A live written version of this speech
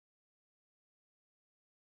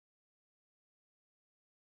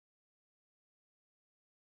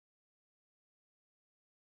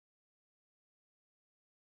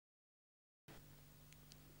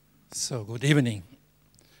So, good evening.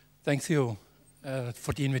 Thank you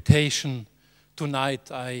for the invitation tonight.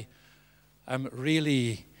 I am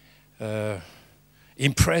really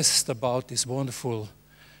impressed about this wonderful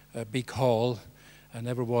big hall. I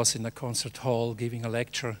never was in a concert hall giving a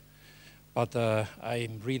lecture, but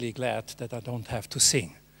I'm really glad that I don't have to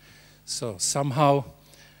sing. So somehow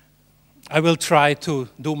I will try to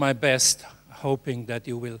do my best, hoping that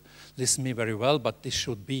you will listen to me very well, but this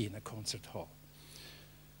should be in a concert hall.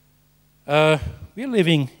 We're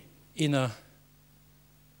living in a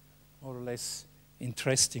more or less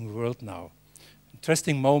interesting world now.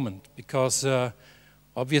 Interesting moment, because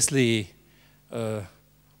obviously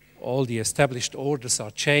all the established orders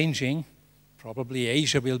are changing. Probably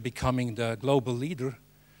Asia will becoming the global leader,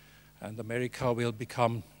 and America will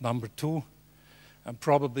become number 2. And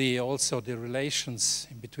probably also the relations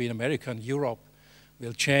in between America and Europe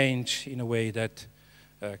will change in a way that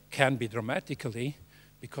can be dramatically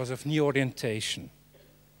because of new orientation.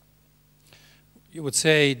 You would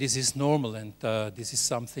say this is normal, and this is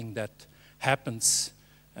something that happens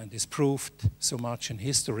and is proved so much in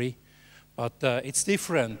history. But it's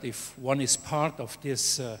different if one is part of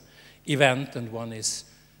this event and one is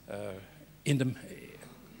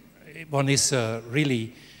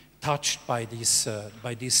really touched by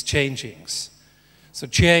these changings. So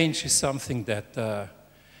change is something that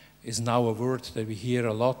is now a word that we hear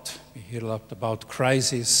a lot. We hear a lot about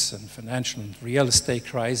crisis and financial and real estate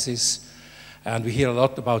crisis, and we hear a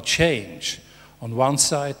lot about change. On one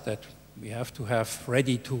side, that we have to have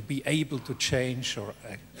ready to be able to change or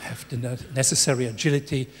have the necessary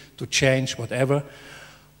agility to change whatever.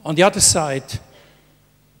 On the other side,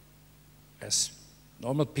 as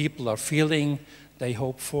normal people are feeling, they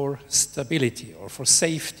hope for stability or for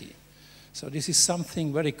safety. So this is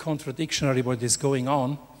something very contradictory what is going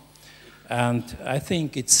on. And I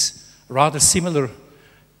think it's rather similar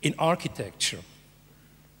in architecture.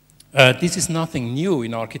 This is nothing new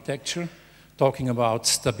in architecture, talking about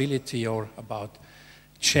stability or about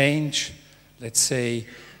change. Let's say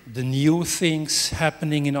the new things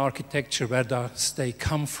happening in architecture, where does they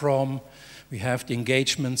come from? We have the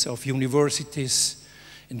engagements of universities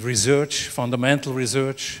in research, fundamental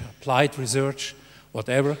research, applied research,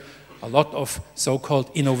 whatever. A lot of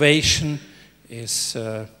so-called innovation is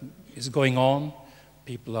going on.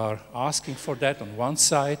 People are asking for that on one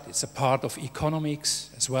side. It's a part of economics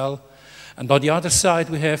as well. And on the other side,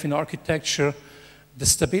 we have in architecture the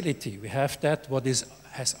stability. We have that what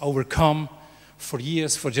has overcome for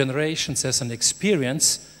years, for generations as an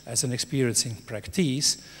experience in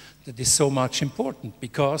practice, that is so much important,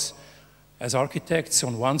 because as architects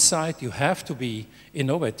on one side you have to be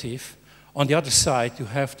innovative, on the other side you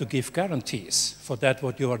have to give guarantees for that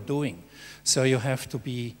what you are doing. So you have to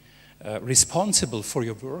be responsible for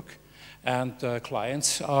your work, and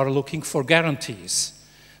clients are looking for guarantees.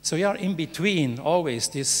 So you are in between always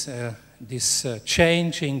this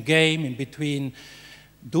changing game in between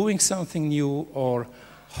doing something new or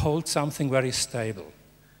hold something very stable.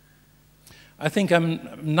 I think I'm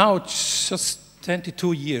now just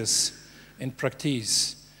 22 years in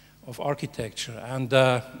practice of architecture, and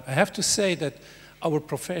I have to say that our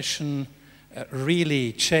profession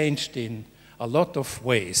really changed in a lot of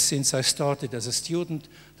ways. Since I started as a student,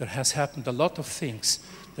 there has happened a lot of things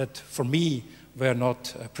that for me were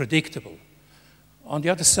not predictable. On the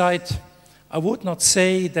other side, I would not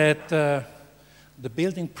say that the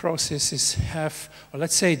building processes have, or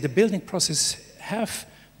let's say the building processes have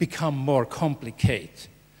become more complicated.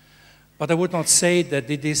 But I would not say that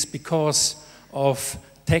it is because of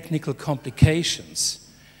technical complications.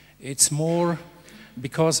 It's more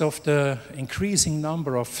because of the increasing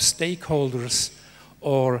number of stakeholders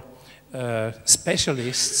or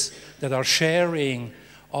specialists that are sharing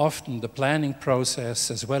often the planning process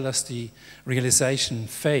as well as the realization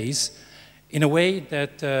phase, in a way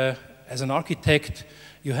that as an architect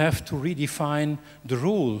you have to redefine the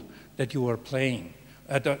role that you are playing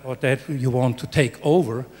or that you want to take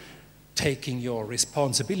over, taking your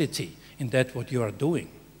responsibility in that what you are doing.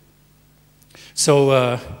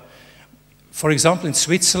 So for example, in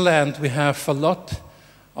Switzerland, we have a lot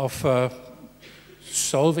of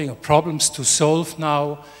problems to solve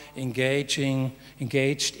now, engaged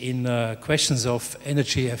in questions of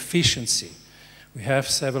energy efficiency. We have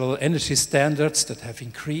several energy standards that have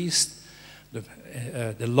increased,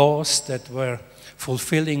 the laws that were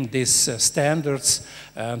fulfilling these standards,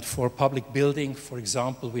 and for public building, for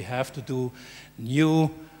example, we have to do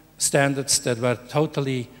new standards that were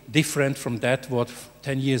totally different from that what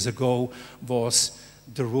 10 years ago was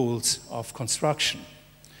the rules of construction.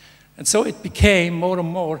 And so it became more and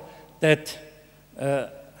more that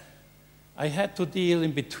I had to deal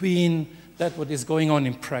in between that what is going on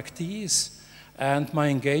in practice and my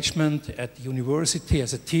engagement at the university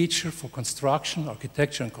as a teacher for construction,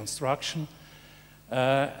 architecture and construction.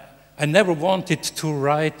 I never wanted to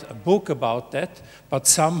write a book about that, but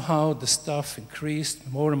somehow the stuff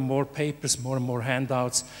increased, more and more papers, more and more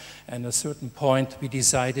handouts, and at a certain point we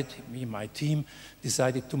decided, me and my team,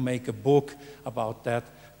 decided to make a book about that,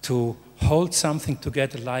 to hold something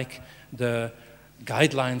together like the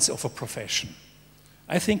guidelines of a profession.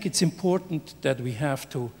 I think it's important that we have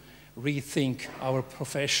to rethink our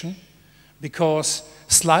profession, because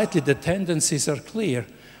slightly the tendencies are clear.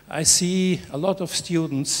 I see a lot of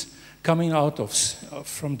students coming out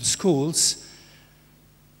from the schools.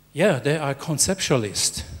 Yeah, they are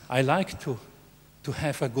conceptualists. I like to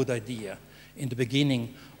have a good idea in the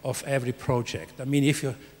beginning of every project. I mean, if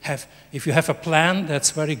you have a plan,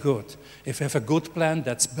 that's very good. If you have a good plan,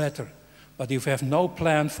 that's better. But if you have no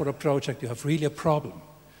plan for a project, you have really a problem.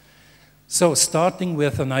 So starting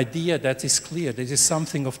with an idea that is clear, this is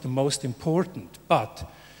something of the most important. But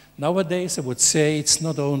nowadays, I would say it's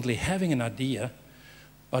not only having an idea,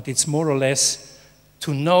 but it's more or less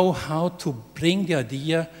to know how to bring the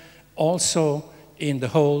idea also in the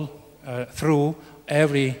whole, through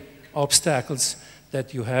every obstacles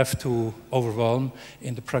that you have to overwhelm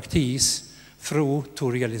in the practice through to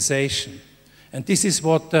realization. And this is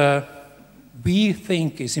what we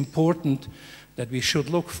think is important that we should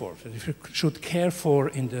look for, that we should care for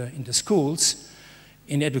in the schools,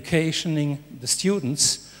 in educating the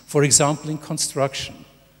students, for example, in construction.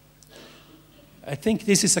 I think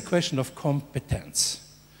this is a question of competence,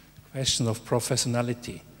 a question of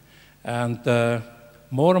professionality. And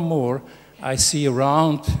more and more, I see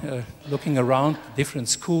around, looking around different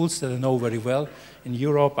schools that I know very well in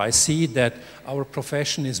Europe, I see that our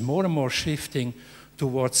profession is more and more shifting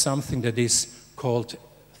towards something that is called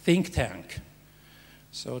think tank.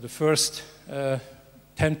 So the first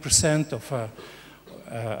 10%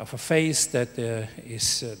 of a phase that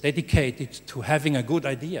is dedicated to having a good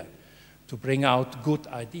idea, to bring out good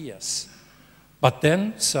ideas. But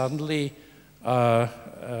then suddenly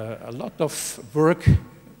a lot of work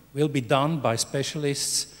will be done by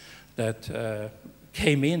specialists that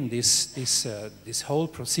came in this whole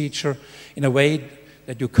procedure in a way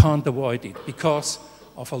that you can't avoid it because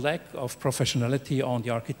of a lack of professionality on the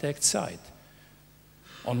architect side,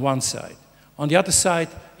 on one side. On the other side,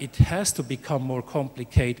 it has to become more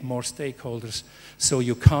complicated, more stakeholders, so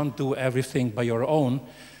you can't do everything by your own.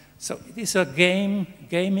 So it is a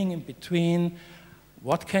gaming in between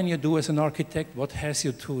what can you do as an architect, what has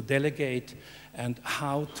you to delegate, and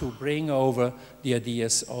how to bring over the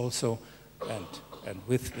ideas also, and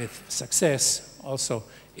with success also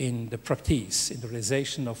in the practice, in the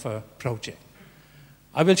realization of a project.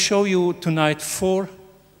 I will show you tonight 4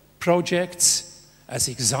 projects as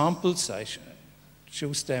examples. I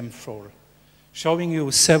choose them for showing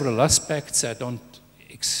you several aspects. I don't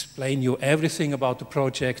explain you everything about the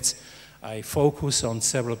projects. I focus on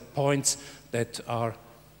several points that are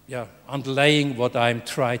underlaying what I'm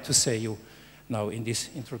trying to say you now in this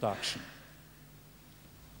introduction.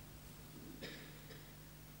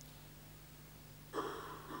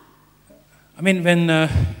 I mean, when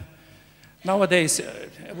nowadays,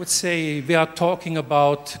 I would say we are talking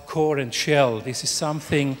about core and shell. This is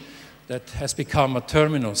something that has become a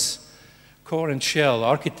terminus. Core and shell.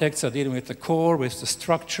 Architects are dealing with the core, with the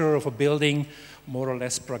structure of a building, more or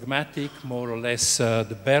less pragmatic, more or less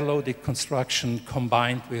the bare-loaded construction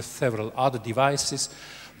combined with several other devices.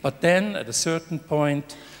 But then, at a certain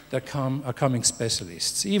point, there are coming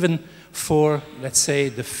specialists. Even for, let's say,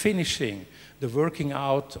 the finishing, the working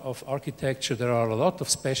out of architecture, there are a lot of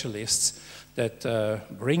specialists that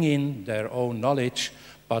bring in their own knowledge,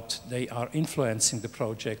 but they are influencing the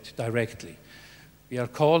project directly. We're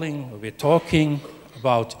talking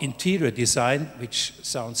about interior design, which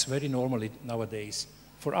sounds very normally nowadays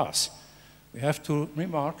for us. We have to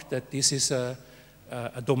remark that this is a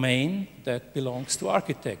domain that belongs to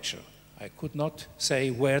architecture. I could not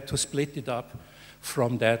say where to split it up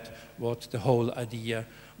from that, what the whole idea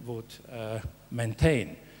would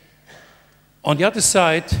maintain. On the other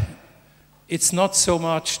side, it's not so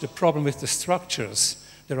much the problem with the structures.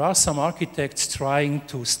 There are some architects trying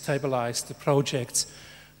to stabilize the projects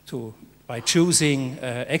by choosing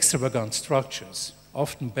extravagant structures,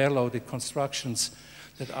 often bare-loaded constructions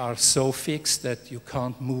that are so fixed that you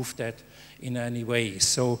can't move that in any way.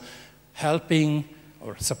 So helping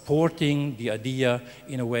or supporting the idea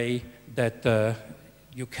in a way that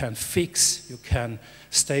you can fix, you can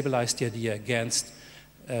stabilize the idea against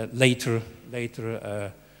later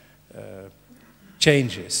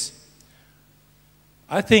changes.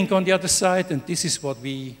 I think on the other side, and this is what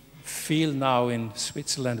we feel now in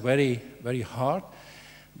Switzerland very, very hard,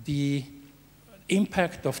 the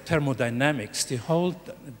impact of thermodynamics, the whole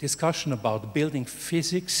discussion about building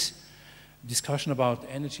physics, discussion about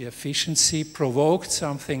energy efficiency provoked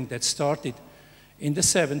something that started in the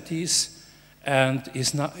 70s and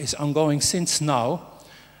is ongoing since now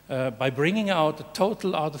by bringing out a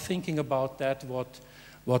total other thinking about that,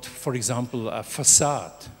 what, for example, a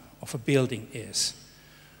facade of a building is.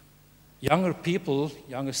 Younger people,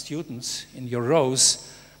 younger students in your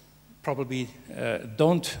rows probably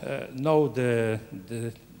don't know the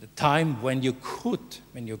time when you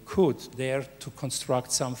could dare to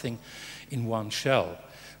construct something in one shell.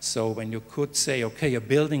 So when you could say, okay, a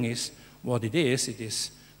building is what it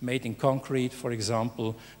is made in concrete, for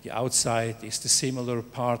example, the outside is the similar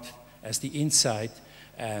part as the inside,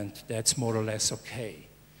 and that's more or less okay.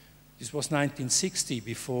 This was 1960,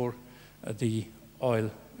 before the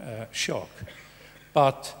oil shock.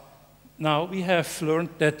 But now we have learned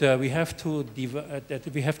that we have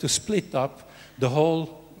to split up the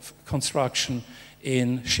whole construction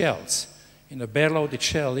in shells, in a bare-loaded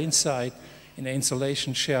shell inside, in an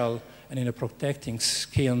insulation shell, and in a protecting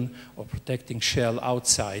skin or protecting shell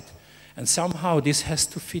outside. And somehow this has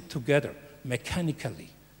to fit together mechanically.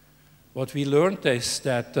 What we learned is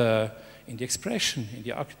that in the expression, in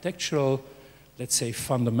the architectural, let's say,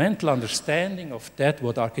 fundamental understanding of that,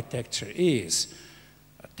 what architecture is,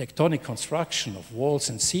 a tectonic construction of walls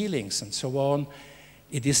and ceilings and so on,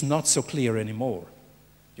 it is not so clear anymore.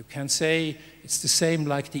 You can say it's the same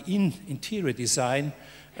like the interior design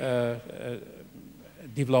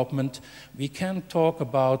development. We can talk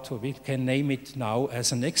about, or we can name it now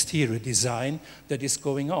as an exterior design that is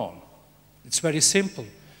going on. It's very simple.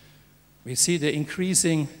 We see the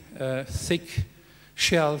increasing thick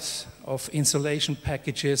shells of insulation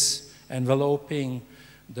packages enveloping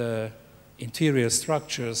the interior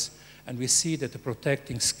structures, and we see that the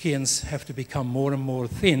protecting skins have to become more and more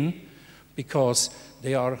thin because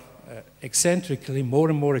they are more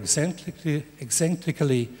and more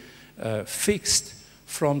eccentrically fixed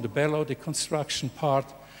from the bare-loaded construction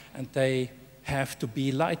part, and they have to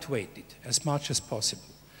be lightweighted as much as possible.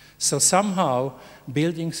 So somehow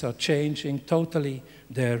buildings are changing totally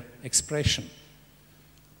their expression.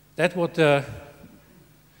 That's what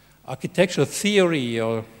architectural theory,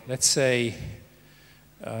 or let's say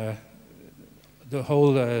the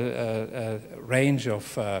whole range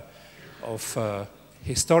of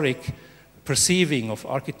historic perceiving of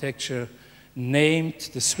architecture named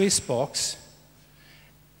the Swiss box,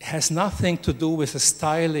 has nothing to do with a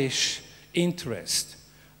stylish interest.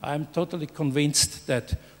 I'm totally convinced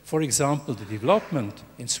that, for example, the development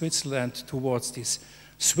in Switzerland towards these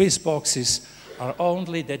Swiss boxes are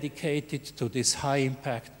only dedicated to this high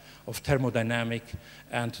impact of thermodynamic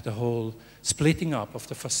and the whole splitting up of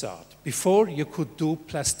the facade. Before, you could do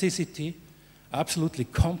plasticity, absolutely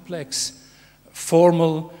complex,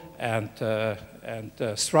 formal and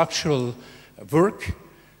structural work.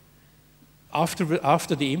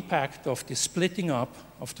 After the impact of the splitting up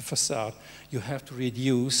of the facade, you have to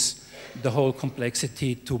reduce the whole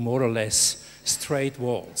complexity to more or less straight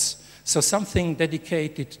walls. So something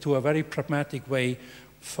dedicated to a very pragmatic way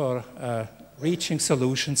for reaching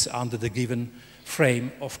solutions under the given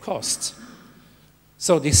frame of costs.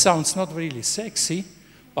 So this sounds not really sexy,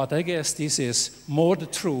 but I guess this is more the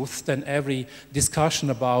truth than every discussion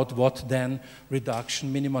about what then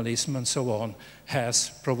reduction, minimalism, and so on has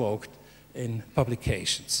provoked in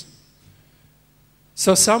publications.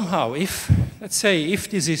 So somehow, let's say, if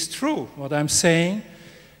this is true, what I'm saying,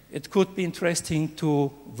 it could be interesting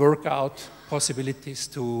to work out possibilities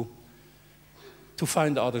to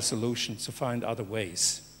find other solutions, to find other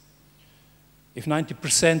ways. If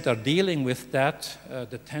 90% are dealing with that,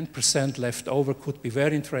 the 10% left over could be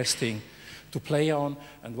very interesting to play on.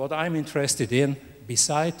 And what I'm interested in,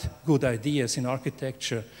 beside good ideas in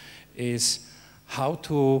architecture, is how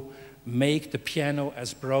to make the piano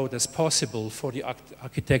as broad as possible for the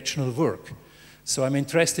architectural work. So I'm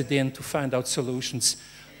interested in to find out solutions,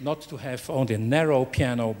 not to have only a narrow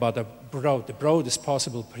piano, but the broadest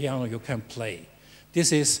possible piano you can play.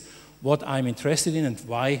 This is what I'm interested in and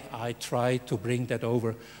why I try to bring that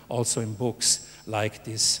over also in books like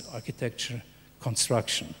this architecture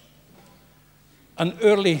construction. An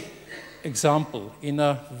early example in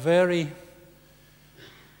a very,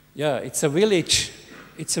 it's a village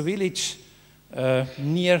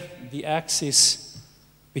near the axis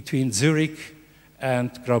between Zurich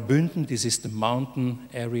and Graubünden. This is the mountain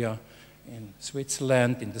area in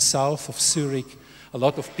Switzerland, in the south of Zurich. A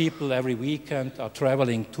lot of people every weekend are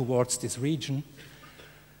traveling towards this region.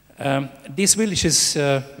 This village is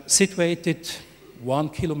situated 1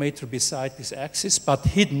 kilometer beside this axis, but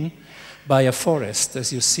hidden by a forest,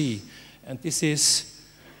 as you see. And this is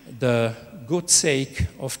the good sake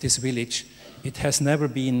of this village. It has never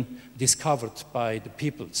been discovered by the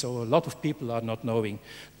people. So a lot of people are not knowing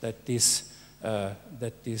that this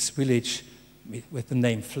village with the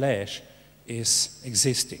name Flash is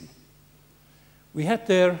existing. We had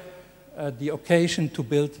there the occasion to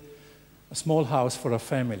build a small house for a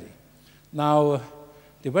family. Now,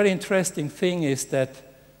 the very interesting thing is that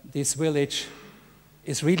this village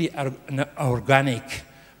is really an organic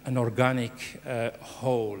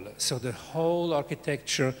whole. So the whole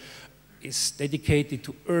architecture is dedicated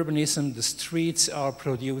to urbanism. The streets are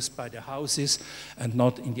produced by the houses and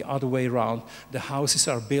not in the other way around. The houses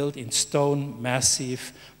are built in stone,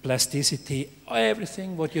 massive, plasticity,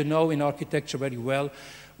 everything what you know in architecture very well,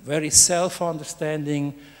 very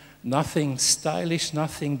self-understanding, nothing stylish,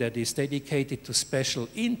 nothing that is dedicated to special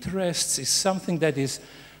interests. Is something that is,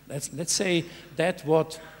 let's say, that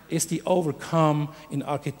what is the overcome in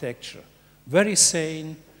architecture. Very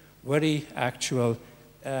sane, very actual,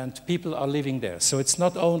 and people are living there. So it's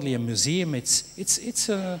not only a museum, it's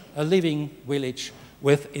a living village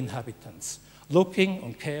with inhabitants, looking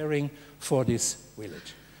and caring for this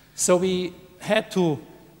village. So we had to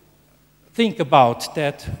think about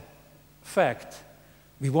that fact.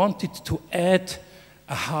 We wanted to add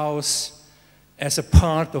a house as a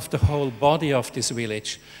part of the whole body of this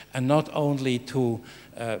village, and not only to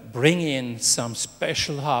bring in some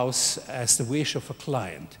special house as the wish of a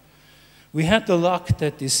client. We had the luck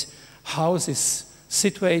that this house is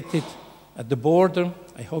situated at the border.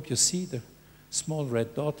 I hope you see the small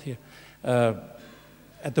red dot here.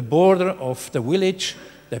 At the border of the village.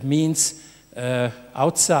 That means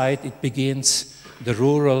outside it begins the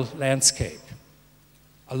rural landscape.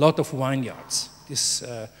 A lot of vineyards. This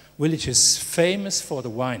village is famous for the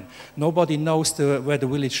wine. Nobody knows where the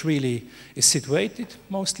village really is situated,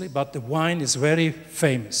 mostly, but the wine is very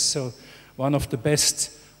famous. So one of the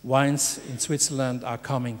best wines in Switzerland are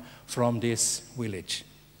coming from this village.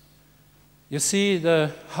 You see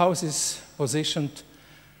the house is positioned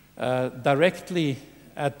directly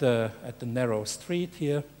at the narrow street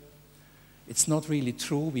here. It's not really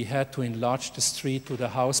true. We had to enlarge the street to the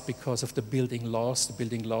house because of the building laws. The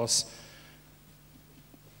building laws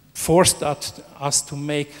forced us to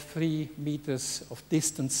make 3 meters of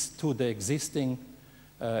distance to the existing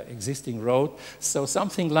road. So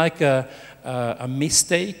something like a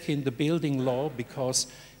mistake in the building law, because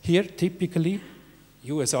here typically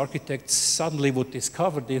you as architects suddenly would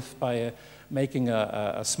discover this by making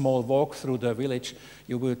a small walk through the village.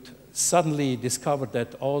 You would suddenly discover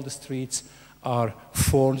that all the streets are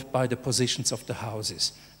formed by the positions of the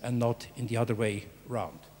houses and not in the other way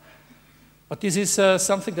round. But this is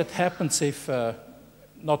something that happens if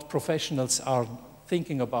not professionals are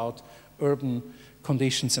thinking about urban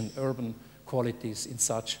conditions and urban qualities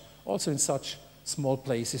also in such small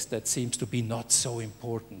places that seems to be not so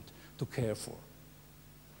important to care for.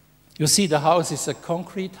 You see the house is a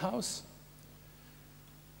concrete house,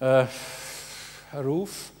 a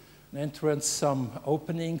roof, an entrance, some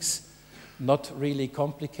openings, not really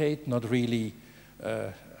complicated, not really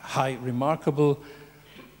high remarkable.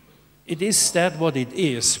 It is that what it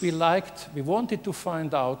is. We wanted to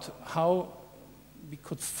find out how we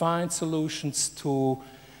could find solutions to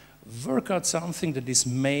work out something that is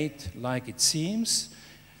made like it seems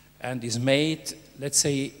and is made, let's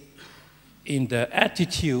say, in the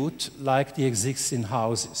attitude like the existing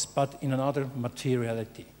houses, but in another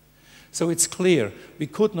materiality. So it's clear, we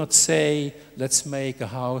could not say, let's make a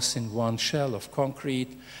house in one shell of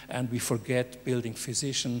concrete and we forget building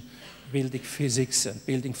physics and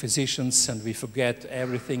building physicians, and we forget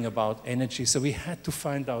everything about energy. So we had to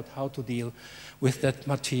find out how to deal with that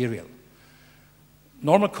material.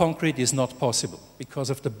 Normal concrete is not possible because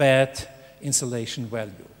of the bad insulation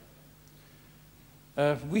value.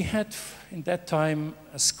 We had, in that time,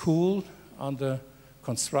 a school under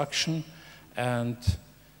construction, and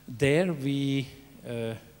there we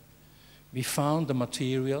found the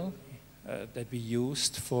material that we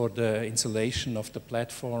used for the insulation of the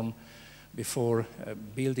platform before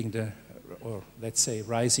building or let's say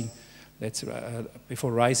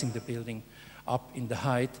before rising the building up in the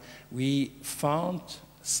height. We found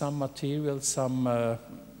some material, some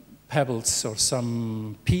pebbles or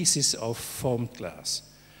some pieces of foamed glass.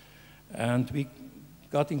 And we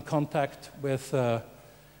got in contact with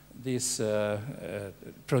this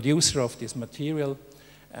producer of this material,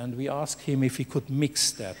 and we asked him if he could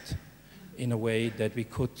mix that in a way that we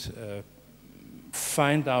could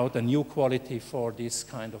find out a new quality for this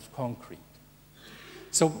kind of concrete.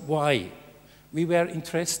 So why? We were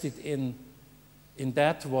interested in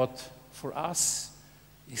that what for us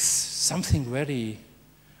is something very,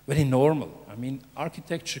 very normal. I mean,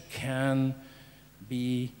 architecture can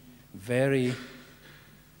be very,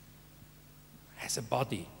 has a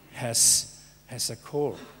body, has a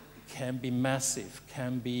core, can be massive,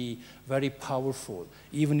 can be very powerful.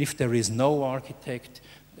 Even if there is no architect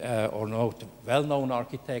or no well-known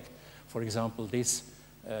architect, for example, this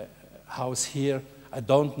house here, I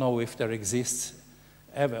don't know if there exists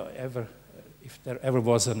if there ever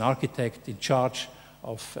was an architect in charge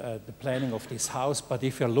of the planning of this house, but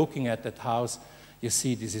if you're looking at that house, you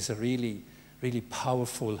see this is a really, really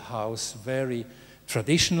powerful house, very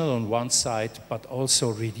traditional on one side, but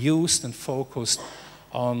also reduced and focused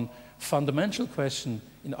on fundamental question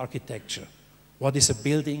in architecture. What is a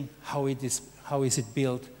building? How is it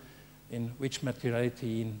built? In which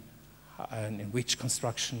materiality? And in which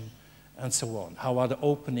construction? And so on. How are the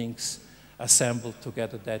openings assembled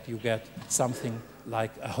together that you get something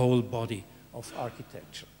like a whole body of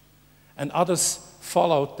architecture? And others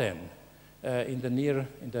followed then in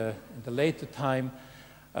the later time,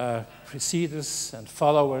 preceders and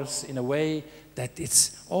followers in a way that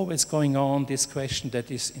it's always going on, this question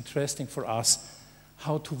that is interesting for us,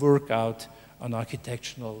 how to work out an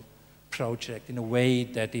architectural project in a way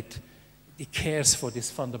that it cares for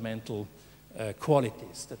these fundamental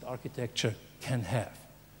qualities that architecture can have.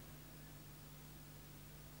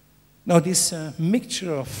 Now this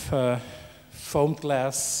mixture of foam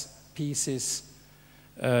glass pieces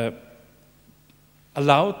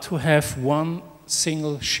allowed to have one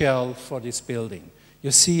single shell for this building.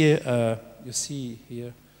 You see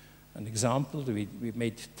here an example. We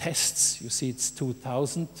made tests. You see it's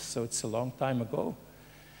 2000, so it's a long time ago.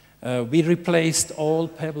 We replaced all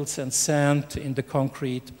pebbles and sand in the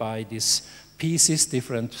concrete by these pieces,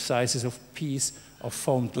 different sizes of piece of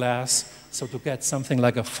foam glass, so to get something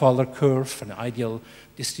like a Fowler curve, an ideal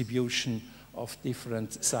distribution of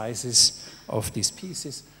different sizes of these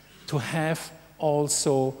pieces, to have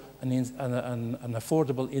also an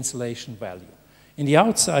affordable insulation value. In the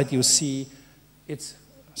outside you see it's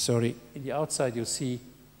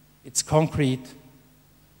concrete.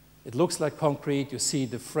 It looks like concrete. You see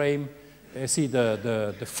the frame, you see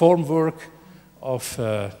the formwork of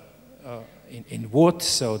in wood,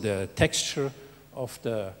 so the texture of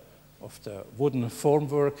the wooden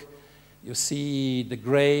formwork. You see the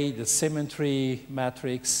gray, the symmetry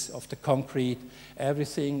matrix of the concrete.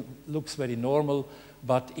 Everything looks very normal,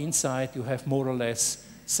 but inside you have more or less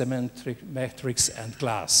symmetric matrix and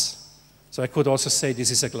glass. So I could also say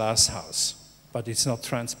this is a glass house, but it's not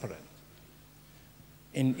transparent.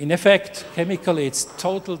 In effect, chemically, it's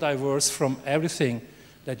totally diverse from everything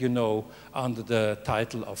that you know under the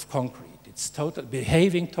title of concrete. It's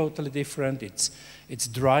behaving totally different, it's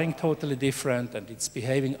drying totally different, and it's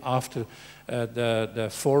behaving after the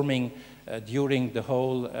forming during the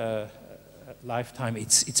whole lifetime.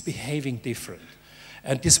 It's behaving different.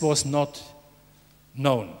 And this was not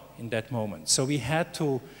known in that moment. So we had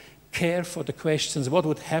to care for the questions, what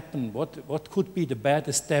would happen, what could be the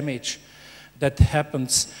baddest damage that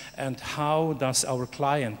happens, and how does our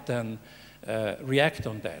client then react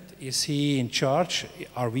on that? Is he in charge?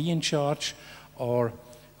 Are we in charge? Or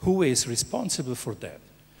who is responsible for that?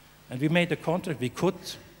 And we made a contract. We could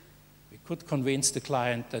convince the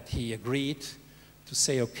client that he agreed to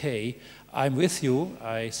say, okay, I'm with you,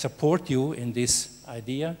 I support you in this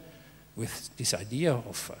idea, with this idea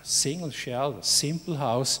of a single shell, a simple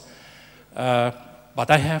house, but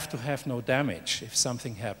I have to have no damage if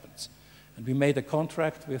something happens. And we made a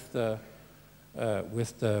contract with the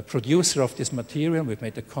producer of this material. We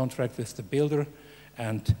made a contract with the builder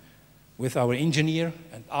and with our engineer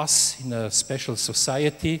and us in a special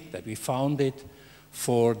society that we founded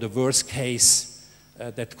for the worst case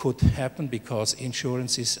that could happen, because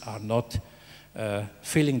insurances are not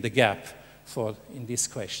filling the gap in this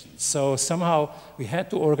question. So somehow we had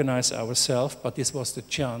to organize ourselves, but this was the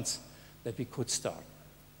chance that we could start.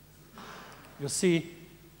 You see,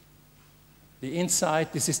 the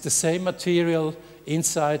inside, this is the same material,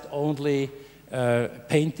 inside only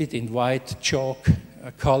painted in white chalk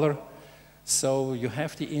color. So you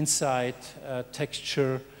have the inside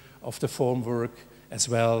texture of the formwork as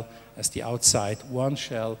well as the outside. One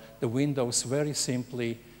shell, the windows very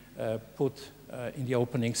simply put in the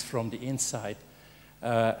openings from the inside,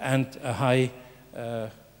 and a high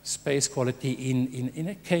space quality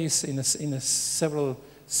in a several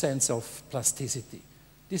sense of plasticity.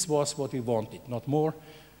 This was what we wanted, not more,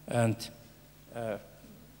 and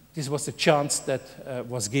this was the chance that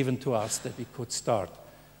was given to us that we could start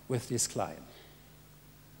with this client.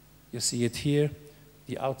 You see it here,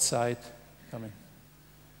 the outside coming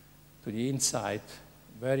to the inside.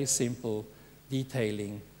 Very simple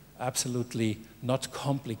detailing, absolutely not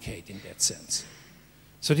complicated in that sense.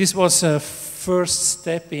 So this was a first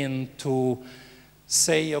step in to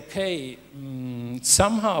say, okay,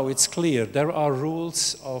 somehow it's clear there are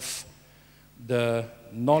rules of the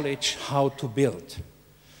knowledge how to build.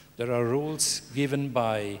 There are rules given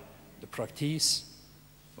by the practice,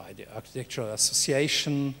 by the Architectural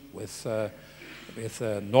Association, with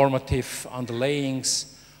normative underlayings,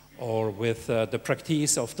 or with the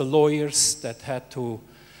practice of the lawyers that had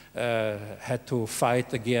to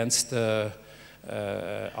fight against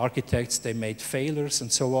architects. They made failures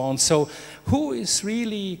and so on. So who is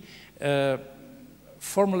really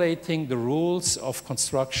formulating the rules of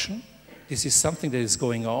construction? This is something that is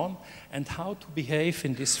going on, and how to behave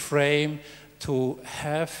in this frame to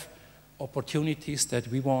have opportunities that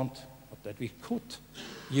we want, or that we could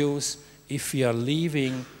use if we are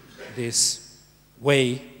leaving this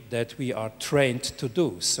way that we are trained to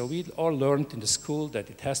do. So we all learned in the school that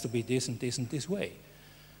it has to be this and this and this way.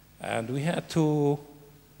 And we had to,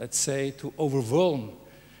 let's say, to overwhelm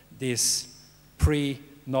this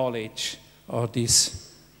pre-knowledge or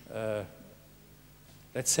this,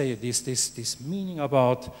 let's say, this meaning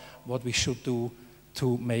about what we should do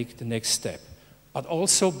to make the next step. But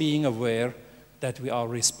also being aware that we are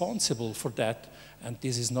responsible for that, and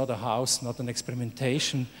this is not a house, not an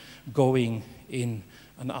experimentation going in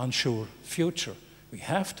an unsure future. We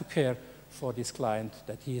have to care for this client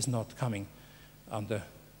that he is not coming under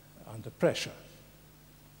pressure.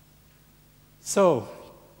 So,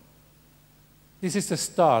 this is the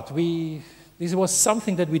start. This was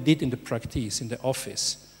something that we did in the practice, in the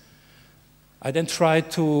office. I then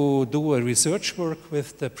tried to do a research work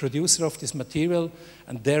with the producer of this material,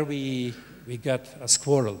 and there we got a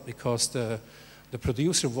squirrel, because the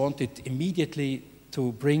producer wanted immediately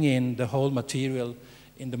to bring in the whole material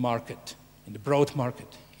in the market, in the broad market.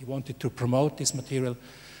 He wanted to promote this material,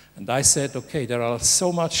 and I said, okay, there are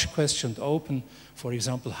so much questions open. For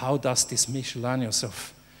example, how does this miscellaneous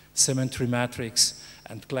of cemetery matrix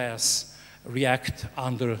and glass react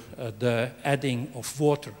under the adding of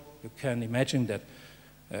water? You can imagine that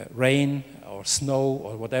rain or snow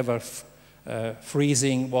or whatever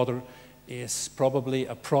freezing water is probably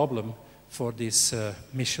a problem for this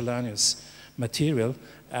miscellaneous material,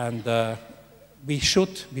 and we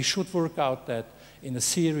should work out that in a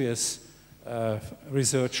serious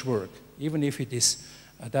research work. Even if it is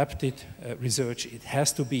adapted research, it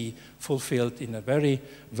has to be fulfilled in a very,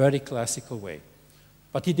 very classical way.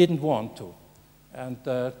 But he didn't want to. And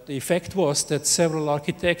the effect was that several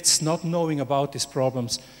architects, not knowing about these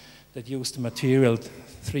problems, that used the material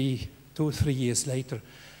 2 or 3 years later,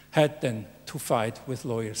 had then to fight with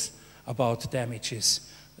lawyers about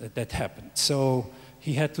damages that happened. So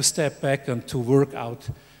he had to step back and to work out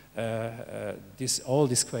all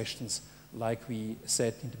these questions, like we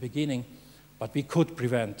said in the beginning, but we could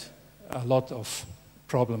prevent a lot of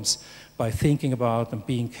problems by thinking about and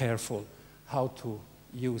being careful how to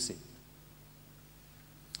use it.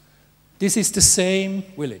 This is the same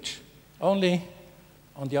village, only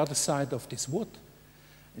on the other side of this wood.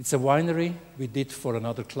 It's a winery we did for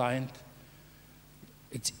another client.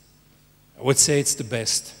 I would say it's the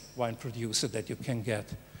best wine producer that you can get,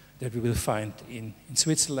 that we will find in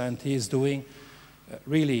Switzerland. He is doing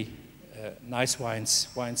really nice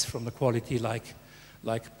wines from the quality like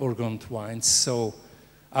Burgund wines, so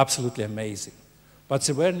absolutely amazing. But it's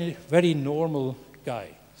a very, very normal guy.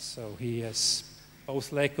 So he has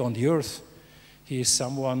both legs on the earth. He is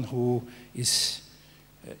someone who is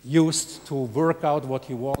used to work out what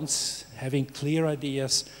he wants, having clear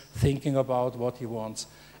ideas, thinking about what he wants,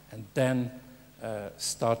 and then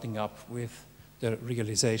starting up with the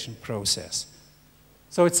realization process.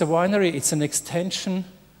 So it's a winery, it's an extension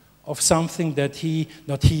of something that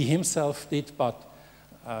not he himself did, but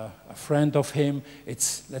a friend of him.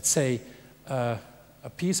 It's, let's say, a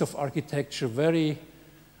piece of architecture, very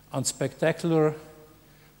unspectacular,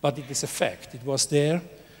 but it is a fact. It was there,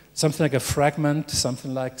 something like a fragment,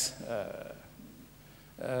 something like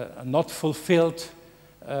a not fulfilled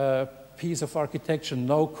piece of architecture,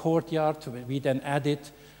 no courtyard. We then added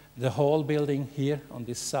the whole building here on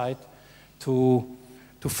this side to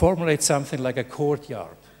formulate something like a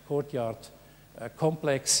courtyard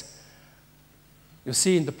complex. You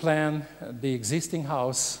see in the plan the existing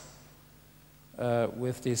house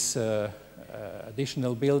with this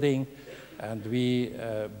additional building, and we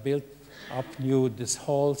built up new this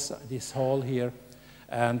hall here,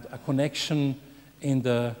 and a connection in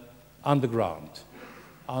the underground,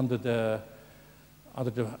 under the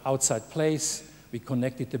outside place. We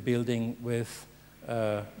connected the building with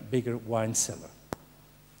bigger wine cellar.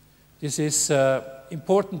 This is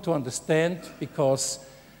important to understand because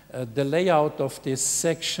the layout of this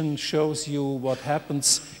section shows you what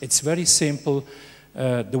happens. It's very simple.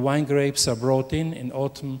 The wine grapes are brought in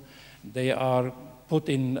autumn. They are put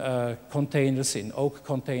in containers, in oak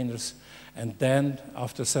containers, and then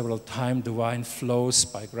after several times the wine flows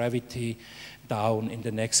by gravity down in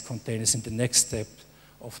the next containers, in the next step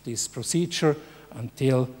of this procedure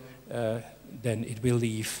until then it will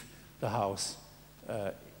leave the house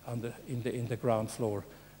in the ground floor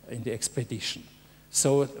in the expedition.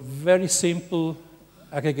 So very simple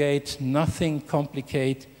aggregate, nothing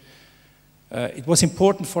complicated. It was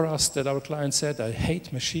important for us that our client said, I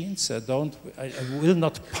hate machines, I will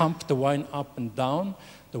not pump the wine up and down.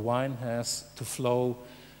 The wine has to flow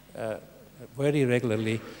very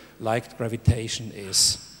regularly like gravitation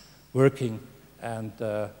is working, and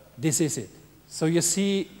this is it. So you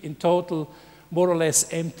see in total more or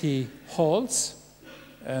less empty halls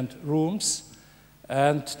and rooms,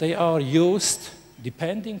 and they are used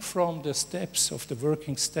depending from the steps of the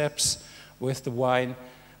working steps with the wine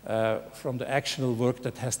from the actual work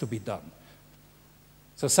that has to be done.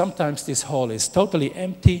 So sometimes this hall is totally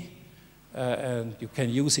empty and you can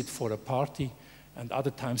use it for a party, and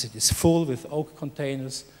other times it is full with oak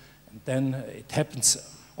containers, and then it happens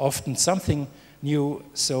often something new.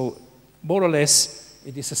 So more or less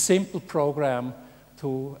it is a simple program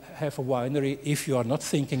to have a winery if you are not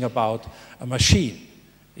thinking about a machine.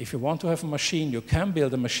 If you want to have a machine, you can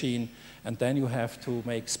build a machine, and then you have to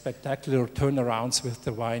make spectacular turnarounds with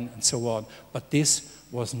the wine and so on. But this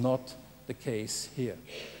was not the case here.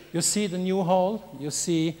 You see the new hall, you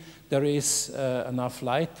see there is enough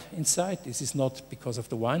light inside. This is not because of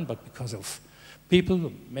the wine, but because of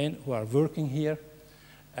people, men who are working here.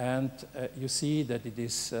 And you see that it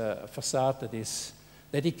is a facade that is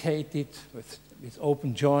dedicated with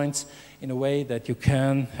open joints in a way that you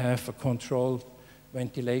can have a controlled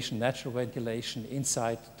ventilation, natural ventilation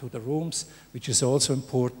inside to the rooms, which is also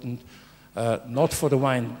important, not for the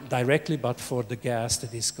wine directly, but for the gas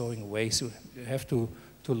that is going away. So you have to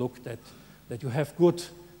look that you have good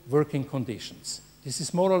working conditions. This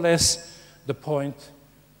is more or less the point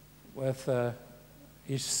with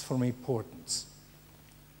is from importance.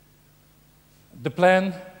 The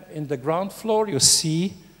plan in the ground floor, you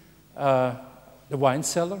see the wine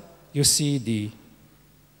cellar, you see the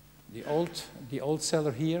old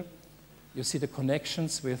cellar here. You see the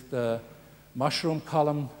connections with the mushroom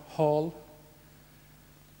column hall.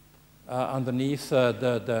 Underneath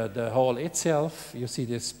the hall itself, you see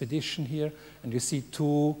the expedition here, and you see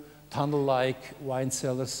two tunnel-like wine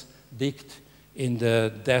cellars digged in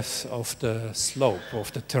the depth of the slope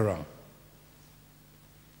of the terrain.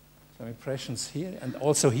 Some impressions here, and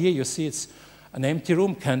also here you see it's an empty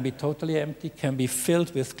room, can be totally empty, can be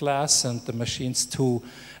filled with glass and the machines to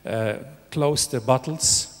close the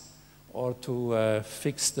bottles or to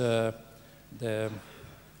fix the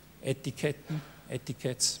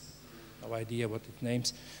etiquettes, no idea what it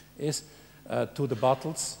names is, to the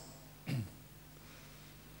bottles.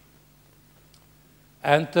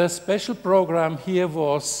 And the special program here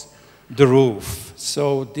was the roof.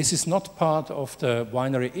 So this is not part of the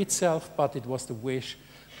winery itself, but it was the wish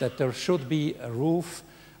that there should be a roof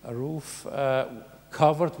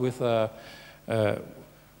covered with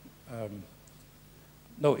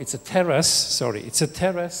no, it's a terrace, sorry, it's a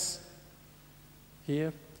terrace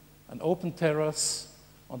here, an open terrace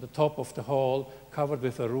on the top of the hall, covered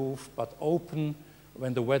with a roof, but open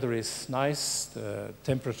when the weather is nice, the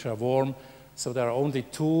temperature warm. So there are only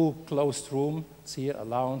two closed rooms here, a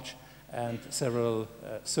lounge and several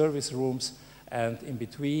service rooms, and in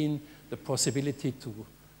between the possibility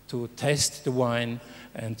to taste the wine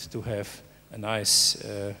and to have a nice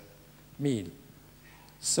meal.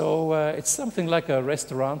 So it's something like a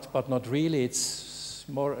restaurant, but not really. It's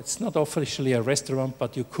not officially a restaurant,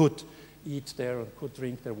 but you could eat there and could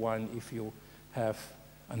drink their wine if you have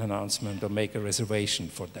an announcement or make a reservation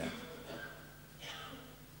for that.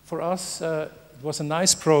 For us, it was a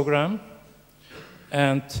nice program,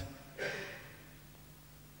 and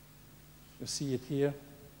you see it here.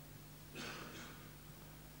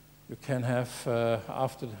 You can have,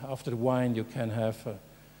 after the wine, you can have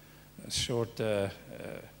a short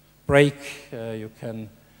break. You can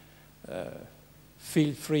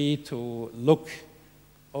feel free to look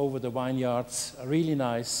over the vineyards. A really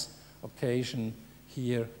nice occasion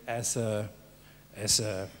here as a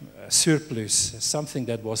surplus, something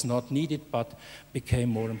that was not needed but became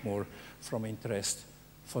more and more from interest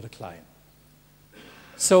for the client.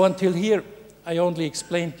 So until here, I only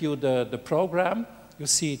explained to you the program. You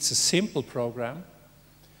see, it's a simple program.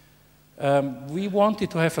 We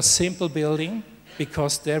wanted to have a simple building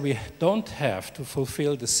because there we don't have to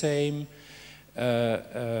fulfill the same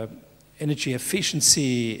energy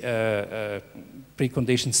efficiency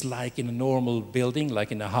preconditions like in a normal building,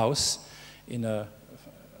 like in a house, in a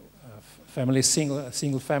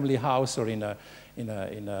single family house, or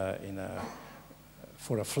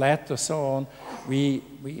for a flat or so on. We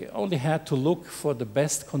only had to look for the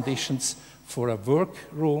best conditions for a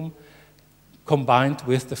workroom, combined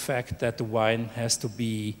with the fact that the wine has to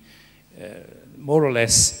be more or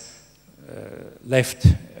less left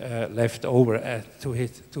over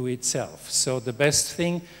to itself. So the best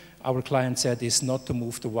thing, our client said, is not to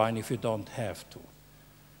move the wine if you don't have to.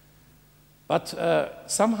 But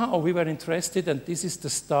somehow we were interested, and this is the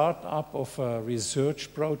start-up of a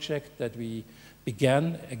research project that we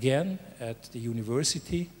began again at the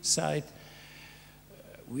university side.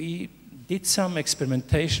 We did some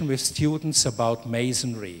experimentation with students about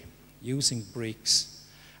masonry, using bricks.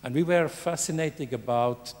 And we were fascinated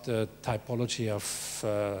about the typology of,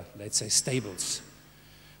 let's say, stables.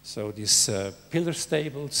 So these pillar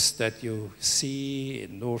stables that you see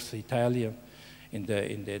in North Italy, in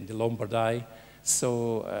the Lombardy.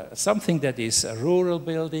 So something that is a rural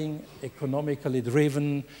building, economically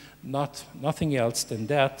driven, nothing else than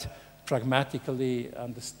that, pragmatically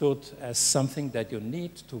understood as something that you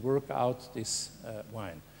need to work out this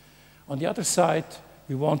wine. On the other side,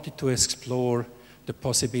 we wanted to explore the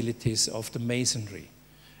possibilities of the masonry.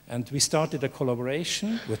 And we started a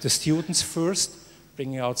collaboration with the students first,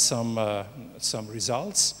 bringing out some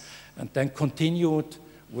results, and then continued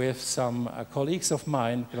with some colleagues of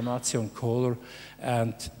mine, Gramazio and Kohler,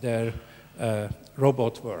 and their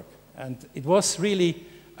robot work. And it was really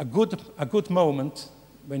a good moment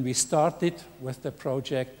when we started with the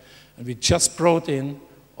project, and we just brought in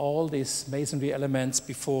all these masonry elements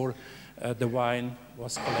before the wine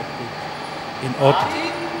was collected in autumn.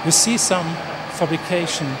 You see some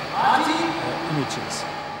fabrication images.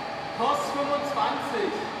 Post 25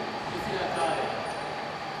 ist die Datei.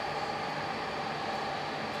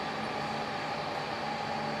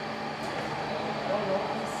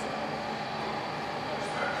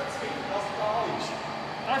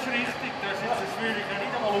 Das ist richtig, das ist jetzt schwierig,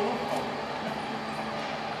 nicht einmal umkommen.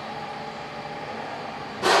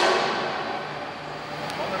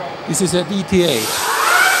 This is a DTA.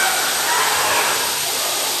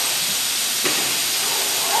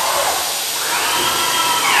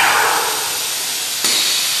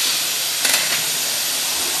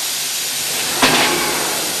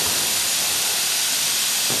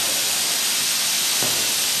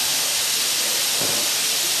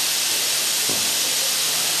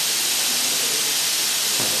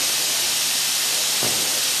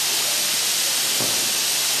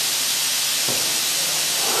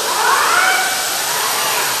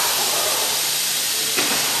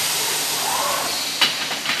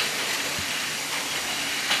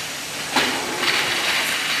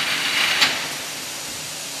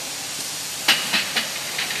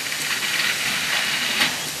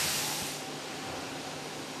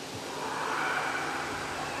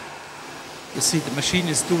 You see, the machine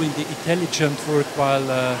is doing the intelligent work while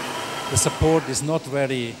the support is not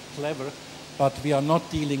very clever, but we are not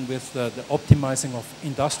dealing with the optimizing of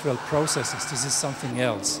industrial processes. This is something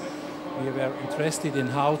else. We were interested in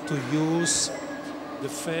how to use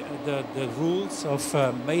the rules of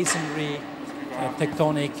masonry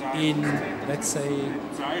tectonic in, let's say,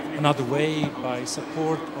 another way by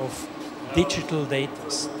support of digital data.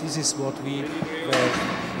 This is what we were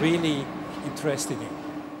really interested in.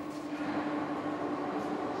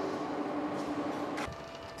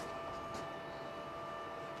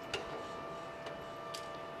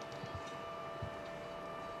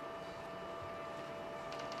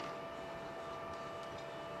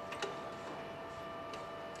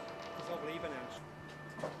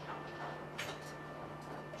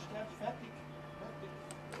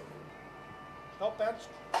 Stop, Ernst.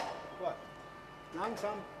 Gut.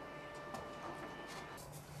 Langsam.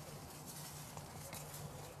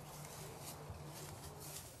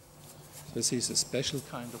 This is a special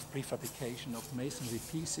kind of prefabrication of masonry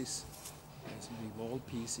pieces, masonry wall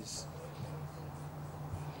pieces.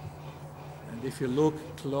 And if you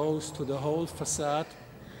look close to the whole facade,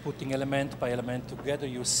 putting element by element together,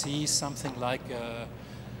 you see something like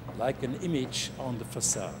an image on the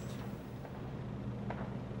facade.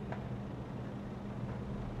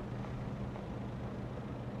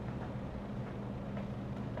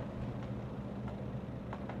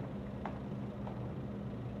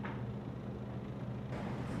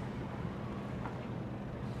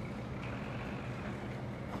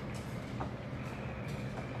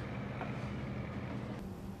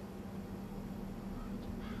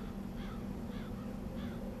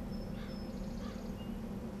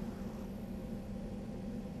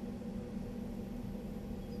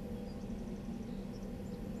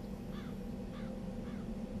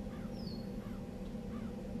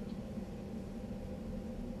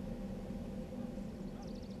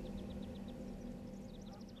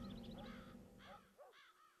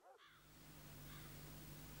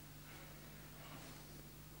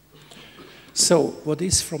 So what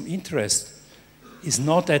is from interest is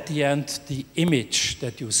not at the end the image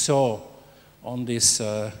that you saw on this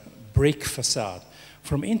brick facade.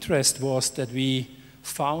 From interest was that we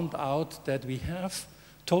found out that we have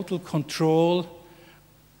total control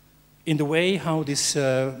in the way how these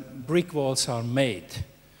brick walls are made.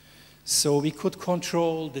 So we could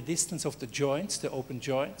control the distance of the joints, the open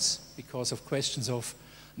joints, because of questions of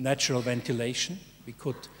natural ventilation. We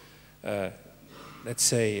could, let's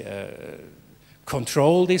say,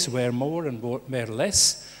 control this, where more and where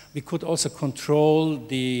less. We could also control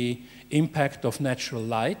the impact of natural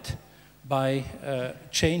light by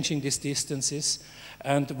changing these distances.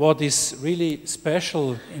 And what is really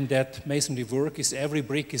special in that masonry work is every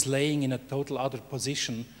brick is laying in a total other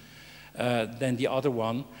position than the other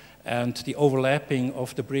one, and the overlapping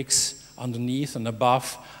of the bricks underneath and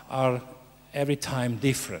above are every time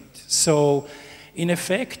different. So in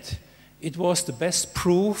effect, it was the best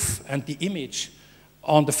proof, and the image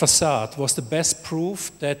on the facade was the best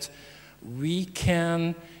proof that we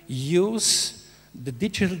can use the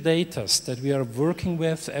digital data that we are working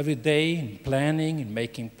with every day in planning, in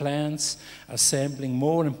making plans, assembling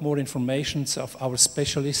more and more information of our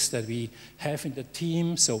specialists that we have in the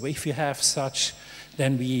team. So if we have such,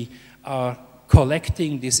 then we are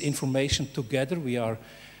collecting this information together. We are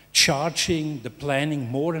charging the planning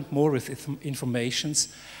more and more with informations.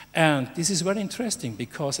 And this is very interesting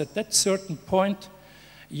because at that certain point,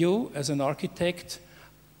 you as an architect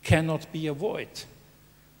cannot be avoided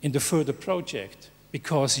in the further project,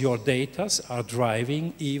 because your data are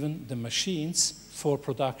driving even the machines for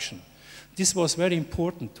production. This was very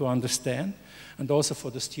important to understand, and also for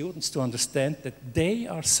the students to understand that they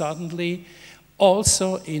are suddenly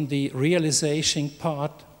also in the realization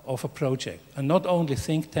part of a project, and not only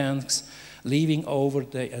think tanks leaving over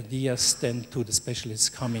the ideas then to the specialists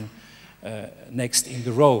coming next in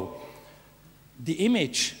the row. The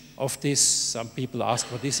image of this, some people ask,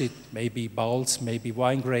 what is it? Maybe balls, maybe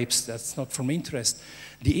wine grapes, that's not from interest.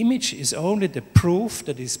 The image is only the proof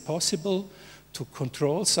that it is possible to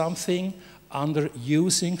control something under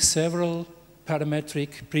using several parametric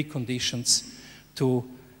preconditions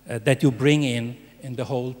that you bring in the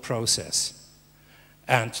whole process.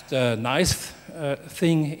 And the nice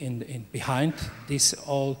thing behind this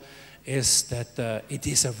all is that it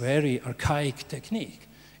is a very archaic technique.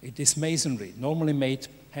 It is masonry, normally made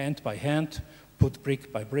hand by hand, put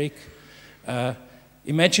brick by brick.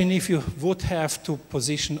 Imagine if you would have to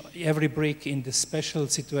position every brick in the special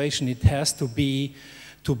situation it has to be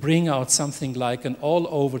to bring out something like an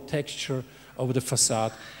all-over texture over the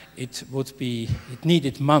facade. It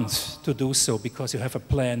needed months to do so because you have a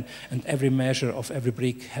plan and every measure of every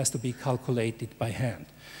brick has to be calculated by hand.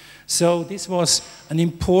 So this was an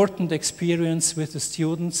important experience with the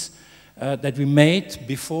students that we made.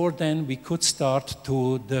 Before then we could start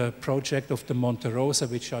to the project of the Monte Rosa,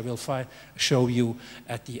 which I will show you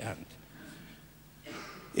at the end.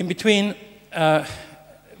 In between,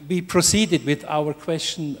 we proceeded with our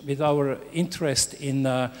question, with our interest in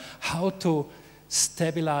how to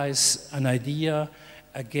stabilize an idea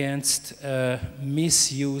against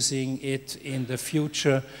misusing it in the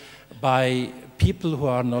future by people who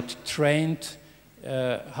are not trained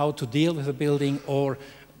how to deal with a building, or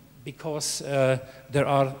because there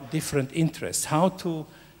are different interests. How to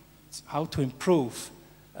improve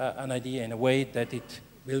an idea in a way that it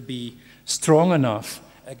will be strong enough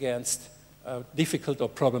against difficult or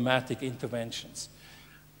problematic interventions.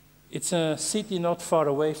 It's a city not far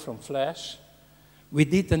away from Flash. We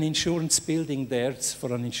did an insurance building there. It's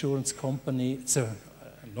for an insurance company. It's a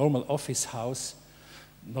normal office house,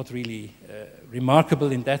 not really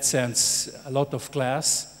remarkable in that sense, a lot of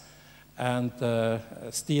glass. And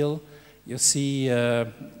steel, you see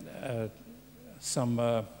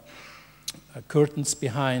some curtains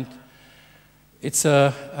behind. It's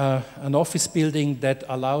an office building that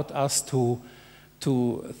allowed us to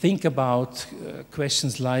think about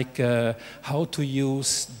questions like how to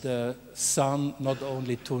use the sun not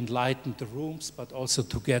only to enlighten the rooms, but also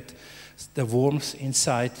to get the warmth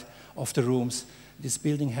inside of the rooms. This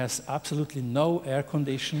building has absolutely no air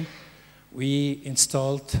conditioning. We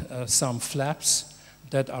installed some flaps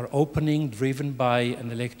that are opening, driven by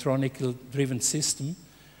an electronically driven system.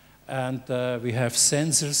 And we have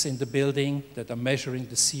sensors in the building that are measuring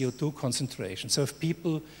the CO2 concentration. So if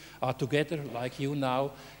people are together, like you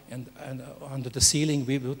now, and under the ceiling,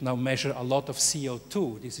 we would now measure a lot of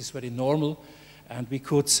CO2. This is very normal. And we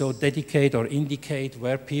could so dedicate or indicate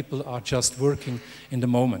where people are just working in the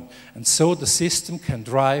moment. And so the system can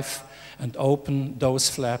drive and open those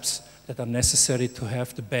flaps that are necessary to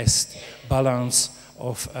have the best balance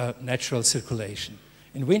of natural circulation.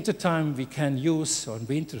 In wintertime, we can use, or in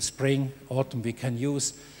winter, spring, autumn, we can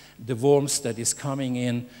use the warmth that is coming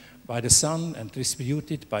in by the sun and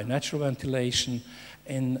distributed by natural ventilation.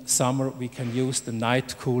 In summer, we can use the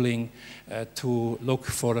night cooling to look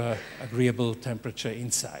for an agreeable temperature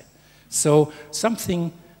inside. So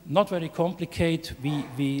something not very complicated.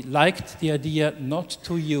 We liked the idea not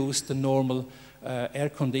to use the normal air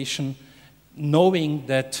condition, knowing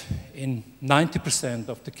that in 90%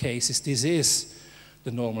 of the cases, this is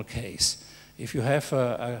the normal case. If you have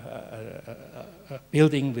a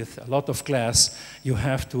building with a lot of glass, you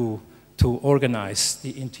have to organize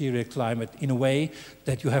the interior climate in a way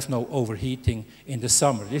that you have no overheating in the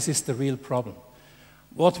summer. This is the real problem.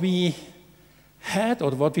 What we had,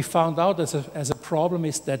 or what we found out as a problem,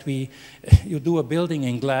 is that you do a building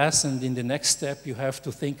in glass, and in the next step you have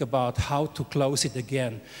to think about how to close it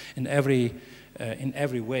again in every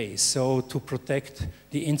way. So to protect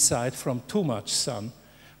the inside from too much sun,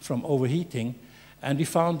 from overheating. And we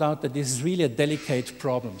found out that this is really a delicate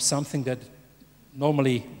problem, something that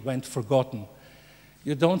normally went forgotten.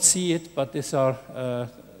 You don't see it, but these are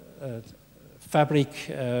fabric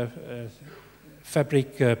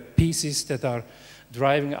pieces that are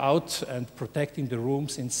driving out and protecting the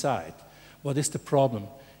rooms inside. What is the problem?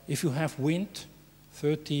 If you have wind,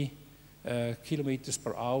 30 kilometers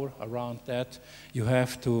per hour, around that, you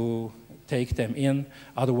have to take them in,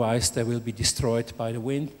 otherwise they will be destroyed by the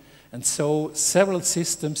wind. And so several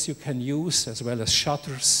systems you can use, as well as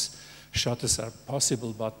shutters. Shutters are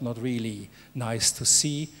possible, but not really nice to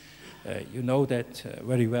see. You know that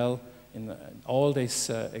very well in all these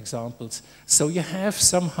examples. So you have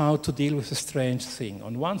somehow to deal with a strange thing.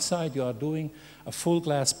 On one side, you are doing a full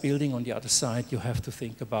glass building. On the other side, you have to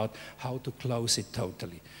think about how to close it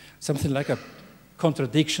totally. Something like a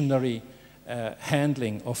contradictory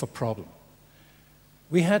handling of a problem.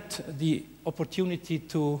 We had the opportunity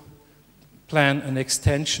to plan an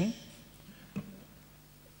extension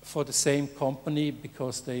for the same company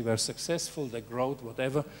because they were successful, they grew,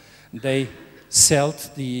 whatever. They sold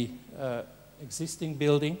the existing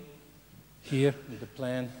building here in the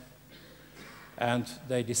plan, and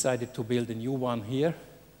they decided to build a new one here.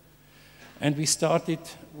 And we started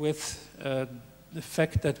with the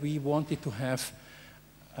fact that we wanted to have,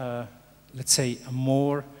 let's say, a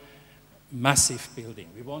more massive building.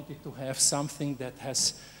 We wanted to have something that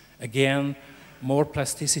has, again, more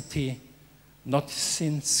plasticity, not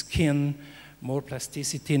thin skin, more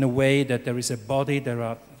plasticity in a way that there is a body, that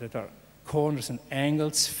are corners and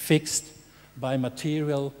angles fixed by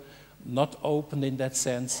material, not open in that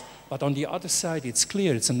sense. But on the other side, it's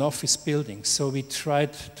clear, it's an office building. So we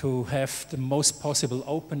tried to have the most possible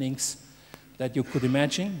openings that you could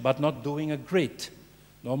imagine, but not doing a grid.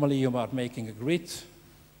 Normally you are making a grid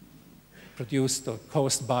produced or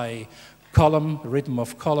caused by rhythm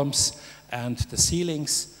of columns and the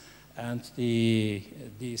ceilings, and the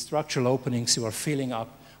structural openings you are filling up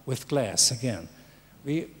with glass again.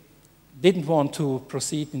 We didn't want to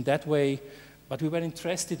proceed in that way, but we were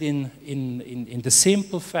interested in the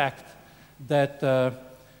simple fact that,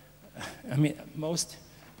 I mean,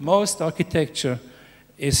 most architecture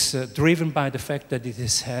is driven by the fact that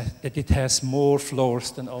it has more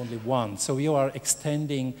floors than only one. So you are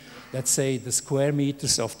extending, let's say, the square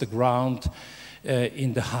meters of the ground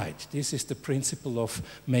in the height. This is the principle of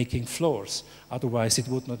making floors. Otherwise, it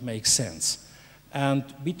would not make sense. And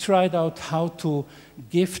we tried out how to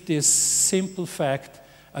give this simple fact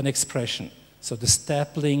an expression. So the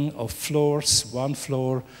stapling of floors, one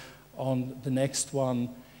floor on the next one,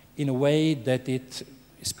 in a way that it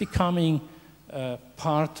is becoming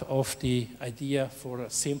part of the idea for a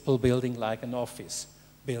simple building like an office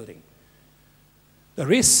building.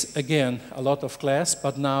 There is, again, a lot of glass,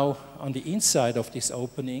 but now on the inside of these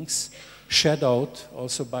openings, shadowed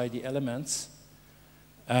also by the elements.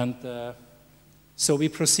 And so we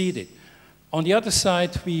proceeded. On the other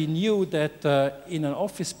side, we knew that in an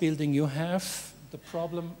office building you have the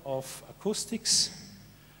problem of acoustics.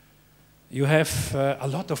 You have a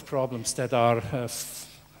lot of problems that are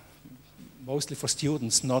mostly for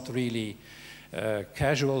students, not really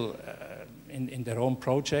casual in their own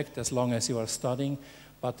project as long as you are studying,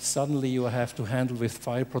 but suddenly you have to handle with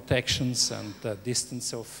fire protections and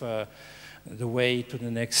distance of the way to the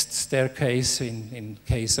next staircase in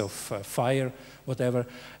case of fire, whatever,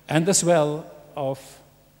 and as well of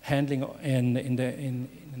handling in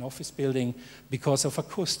an office building because of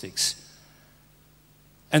acoustics.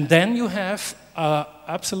 And then you have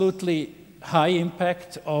absolutely high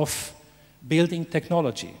impact of building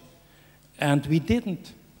technology. And we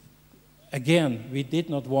didn't, again, we did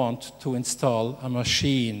not want to install a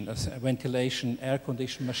machine, a ventilation, air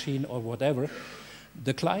conditioning machine or whatever,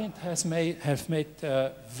 The client has made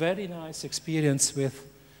a very nice experience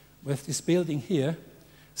with this building here,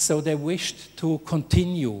 so they wished to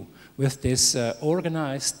continue with this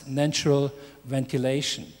organized natural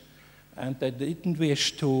ventilation. And they didn't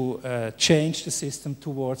wish to change the system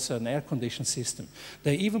towards an air-conditioned system.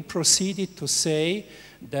 They even proceeded to say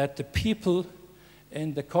that the people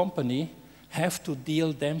in the company have to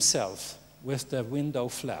deal themselves with the window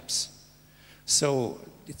flaps. So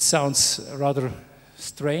it sounds rather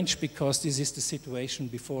strange because this is the situation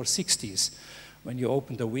before 60s. When you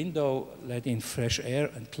open the window, let in fresh air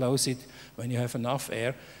and close it when you have enough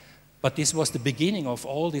air. But this was the beginning of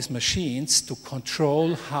all these machines to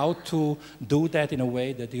control how to do that in a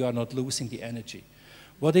way that you are not losing the energy.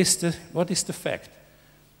 What is the fact?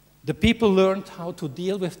 The people learned how to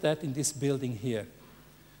deal with that in this building here.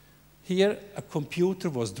 Here, a computer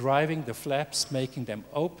was driving the flaps, making them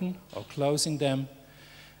open or closing them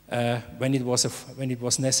when it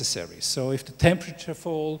was necessary. So if the temperature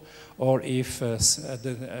fall, or if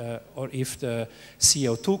the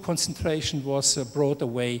CO2 concentration was brought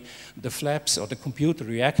away, the flaps or the computer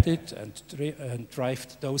reacted and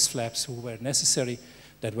drive those flaps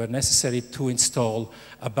that were necessary to install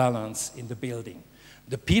a balance in the building.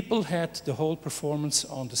 The people had the whole performance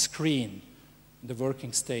on the screen, the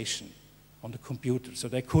working station, on the computer. So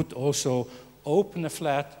they could also open a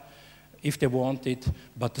flat if they wanted,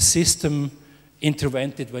 but the system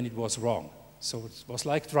intervened when it was wrong. So it was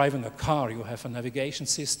like driving a car. You have a navigation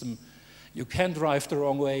system. You can drive the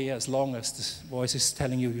wrong way as long as the voice is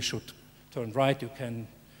telling you you should turn right. You can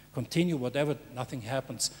continue, whatever, nothing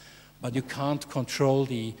happens. But you can't control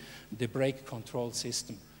the brake control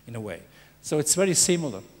system in a way. So it's very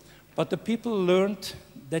similar. But the people learned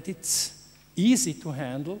that it's easy to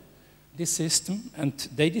handle this system, and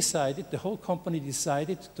they decided, the whole company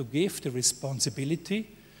decided to give the responsibility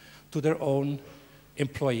to their own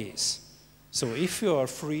employees. So if you are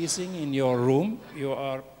freezing in your room, you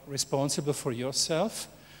are responsible for yourself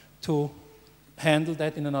to handle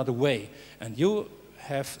that in another way. And you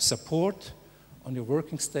have support on your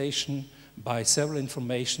working station by several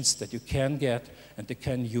informations that you can get and they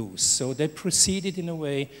can use. So they proceeded in a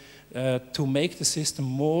way to make the system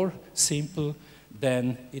more simple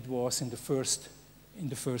than it was in the first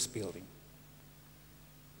building.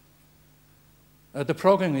 The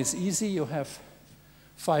program is easy. You have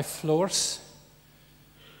 5 floors,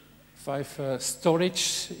 5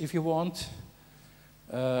 storage if you want.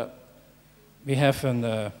 We have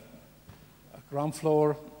a ground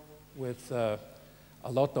floor with a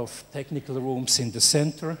lot of technical rooms in the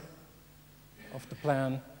center of the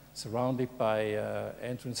plan, surrounded by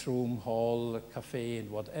entrance room, hall, cafe,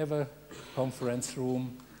 and whatever, conference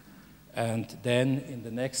room. And then in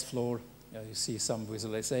the next floor, you see some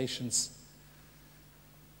visualizations.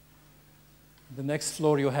 The next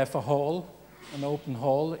floor, you have a hall, an open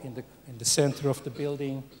hall in the center of the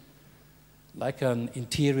building, like an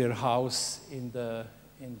interior house in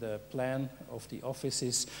the plan of the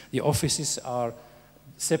offices. The offices are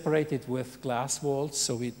separated with glass walls,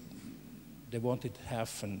 so they wanted to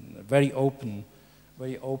have a very open,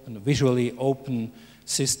 visually open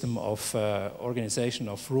system of organization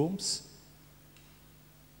of rooms.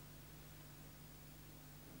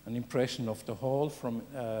 An impression of the hall from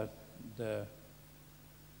the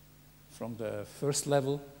first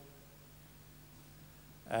level,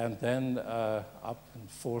 and then up in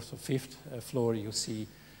 4th or 5th floor you see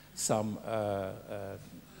some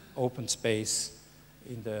open space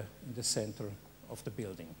in the center of the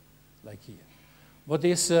building, like here.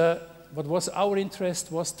 What was our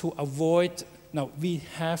interest was to avoid, now we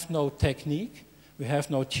have no technique, we have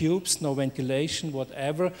no tubes, no ventilation,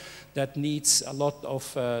 whatever, that needs a lot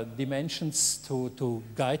of dimensions to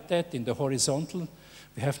guide that in the horizontal.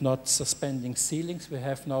 We have not suspending ceilings, we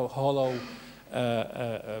have no hollow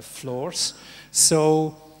floors.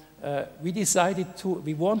 So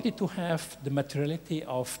we wanted to have the materiality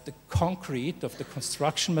of the concrete, of the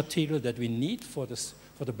construction material that we need for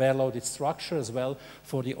the bare-loaded structure, as well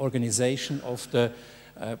for the organization of the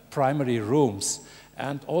primary rooms.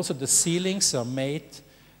 And also the ceilings are made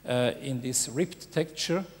in this ribbed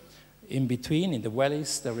texture. In between, in the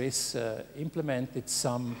valleys, there is implemented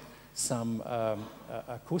some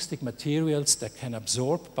acoustic materials that can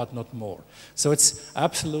absorb, but not more. So it's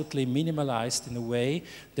absolutely minimalized in a way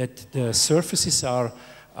that the surfaces are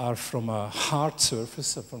from a hard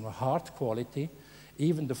surface, from a hard quality.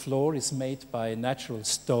 Even the floor is made by natural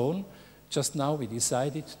stone. Just now we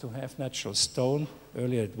decided to have natural stone.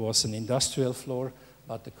 Earlier it was an industrial floor,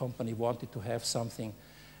 but the company wanted to have something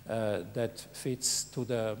that fits to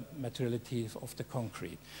the materiality of the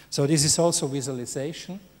concrete. So this is also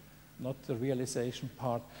visualization. not the realization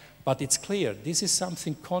part. But it's clear, this is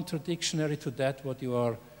something contradictory to that what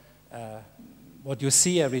you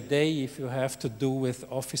see every day if you have to do with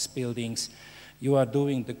office buildings. You are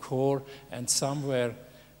doing the core, and somewhere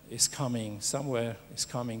is coming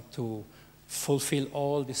to fulfill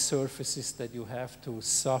all the surfaces that you have to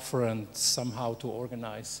suffer and somehow to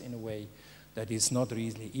organize in a way that is not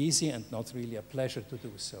really easy and not really a pleasure to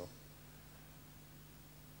do so.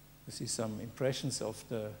 You see some impressions of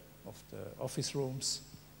the office rooms.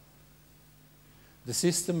 The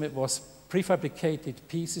system, it was prefabricated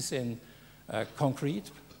pieces in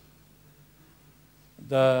concrete.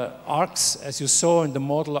 The arcs, as you saw in the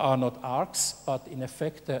model, are not arcs, but in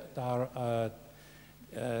effect they are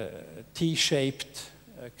T-shaped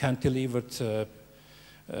cantilevered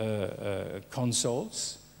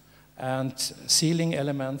consoles, and ceiling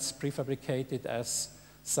elements prefabricated as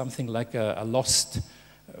something like a lost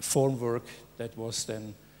formwork that was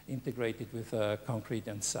then integrated with concrete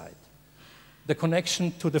inside. The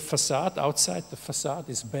connection to the facade, outside the facade,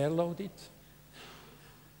 is bare-loaded.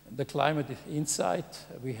 The climate inside,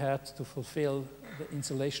 we had to fulfill the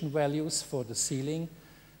insulation values for the ceiling.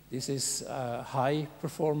 This is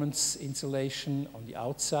high-performance insulation on the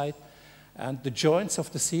outside, and the joints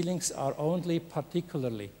of the ceilings are only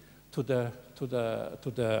particularly to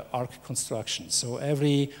the arc construction. So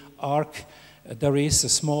every arc, there is a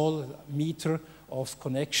small meter of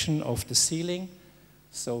connection of the ceiling.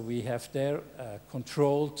 So we have there a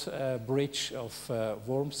controlled bridge of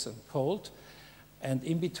warmth and cold, and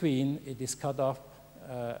in between it is cut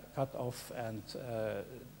off and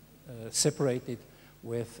separated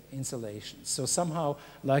with insulation. So somehow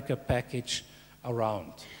like a package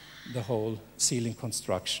around the whole ceiling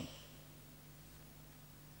construction.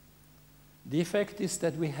 The effect is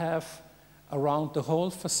that we have around the whole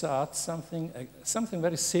facade something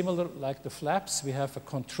very similar like the flaps. We have a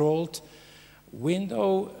controlled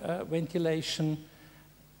window ventilation,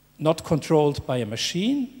 not controlled by a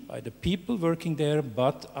machine, by the people working there,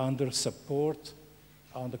 but under support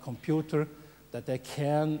on the computer that they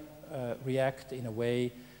can react in a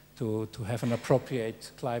way to have an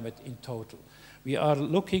appropriate climate in total. We are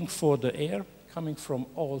looking for the air coming from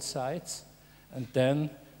all sides, and then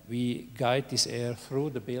we guide this air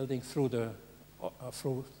through the building, through the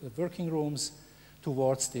working rooms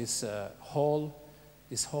towards this hall.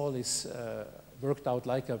 This hall is worked out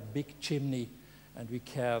like a big chimney, and we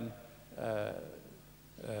can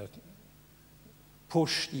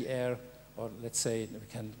push the air, or let's say we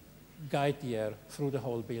can guide the air through the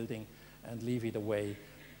whole building and leave it away,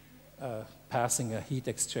 passing a heat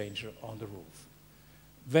exchanger on the roof.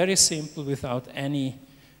 Very simple, without any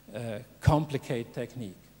complicated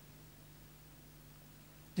technique.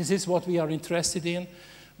 This is what we are interested in,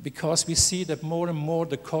 because we see that more and more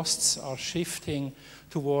the costs are shifting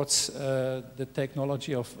towards the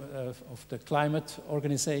technology of the climate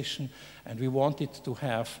organization, and we wanted to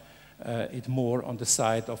have it more on the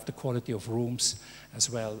side of the quality of rooms as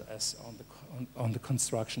well as on the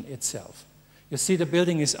construction itself. You see the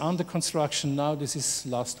building is under construction now. This is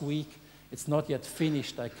last week. It's not yet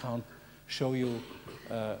finished. I can't show you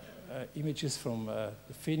images from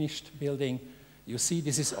the finished building. You see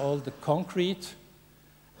this is all the concrete,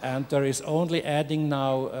 and there is only adding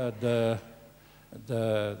now the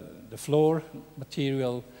floor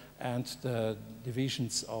material and the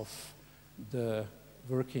divisions of the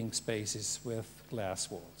working spaces with glass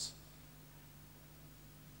walls.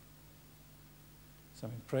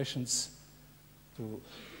 Some impressions to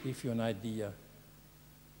give you an idea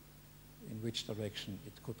in which direction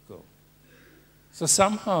it could go. So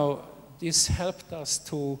somehow this helped us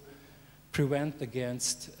to prevent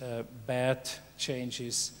against bad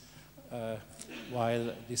changes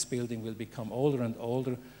while this building will become older and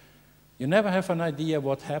older. You never have an idea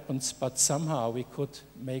what happens, but somehow we could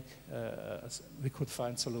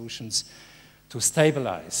find solutions to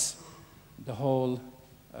stabilize the whole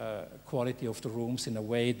quality of the rooms in a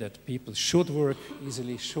way that people should work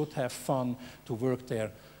easily, should have fun to work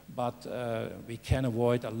there, but we can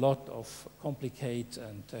avoid a lot of complicated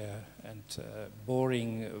and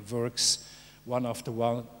boring works, one after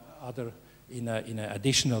one other, in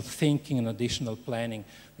additional thinking and additional planning.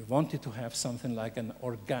 We wanted to have something like an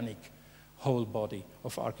organic whole body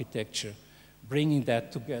of architecture, bringing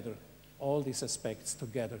that together, all these aspects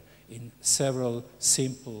together in several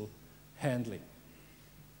simple handling.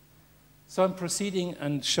 So I'm proceeding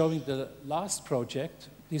and showing the last project.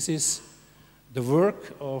 This is the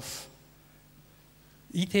work of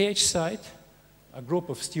ETH side, a group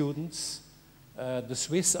of students, the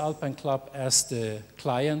Swiss Alpine Club as the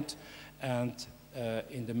client, and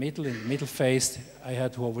in the middle phase, I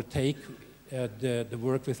had to overtake the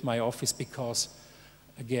work with my office because,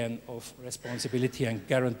 again, of responsibility and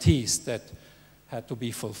guarantees that had to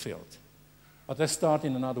be fulfilled. But let's start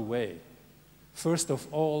in another way. First of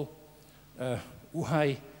all,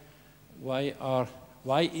 why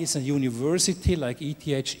is a university like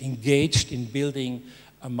ETH engaged in building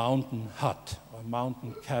a mountain hut or a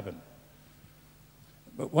mountain cabin?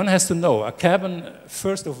 But one has to know, a cabin,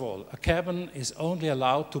 first of all, a cabin is only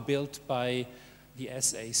allowed to build by the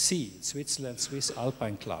SAC, Switzerland Swiss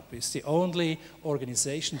Alpine Club. It's the only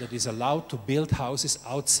organization that is allowed to build houses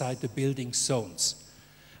outside the building zones.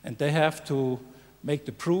 And they have to make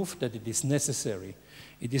the proof that it is necessary.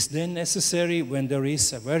 It is then necessary when there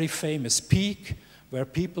is a very famous peak where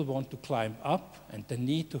people want to climb up and they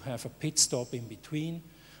need to have a pit stop in between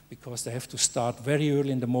because they have to start very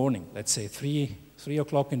early in the morning. Let's say 3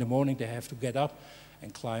 o'clock in the morning, they have to get up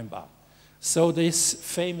and climb up. So this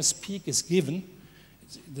famous peak is given.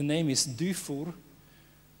 The name is Dufour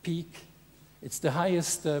Peak. It's the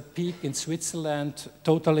highest peak in Switzerland,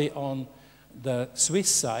 totally on the Swiss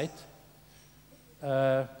side.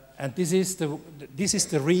 And this is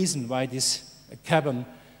the reason why this cabin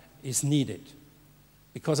is needed,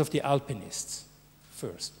 because of the alpinists,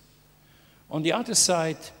 first. On the other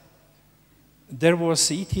side, there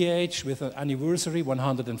was ETH with an anniversary,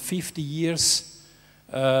 150 years.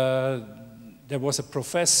 There was a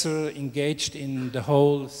professor engaged in the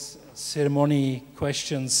whole ceremony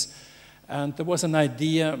questions, and there was an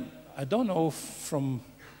idea, I don't know from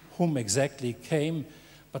whom exactly it came,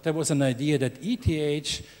 but there was an idea that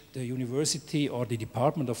ETH, the university or the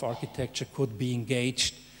Department of Architecture, could be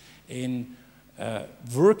engaged in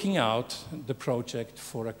working out the project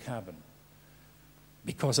for a cabin.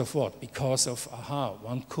 Because of what? Because of,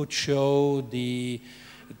 one could show the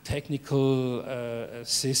technical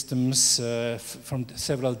systems from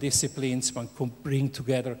several disciplines. One could bring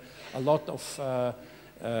together a lot of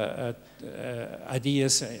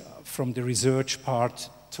ideas from the research part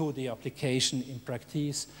to the application in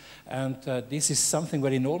practice. And this is something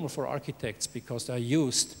very normal for architects because they're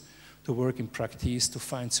used to work in practice to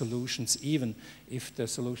find solutions, even if the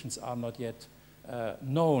solutions are not yet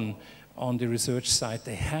known on the research side.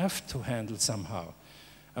 They have to handle somehow.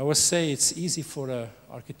 I always say it's easy for an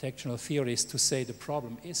architectural theorist to say the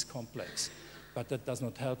problem is complex, but that does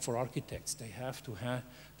not help for architects. They have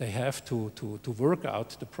to work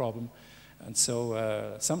out the problem. And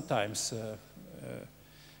so sometimes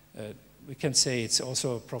we can say it's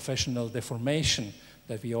also a professional deformation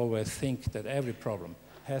that we always think that every problem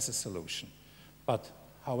has a solution. But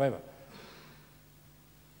however,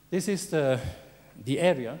 this is the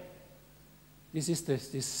area. This is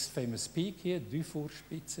this famous peak here, Dufour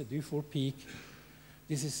Spitze, Dufour Peak.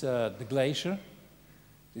 This is the glacier.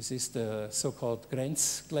 This is the so-called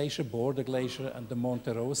Grenz Glacier, border glacier, and the Monte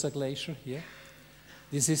Rosa Glacier here.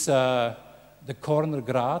 This is the Corner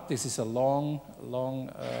Grat. This is a long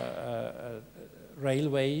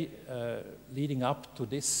railway leading up to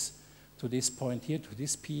this point here, to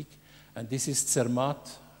this peak. And this is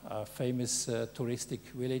Zermatt, a famous touristic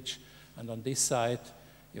village. And on this side,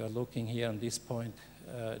 you are looking here on this point.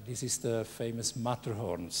 This is the famous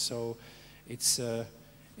Matterhorn. So it's for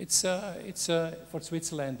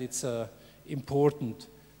Switzerland, it's an important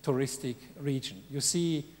touristic region. You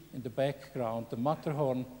see in the background the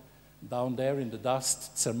Matterhorn, down there in the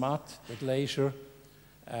dust, Zermatt, the glacier,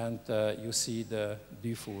 and you see the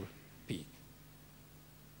Dufour Peak.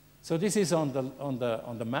 So this is on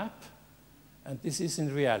the map, and this is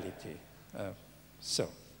in reality. So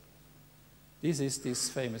this is this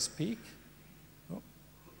famous peak. Oh.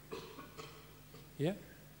 Here,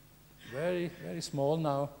 very, very small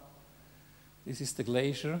now. This is the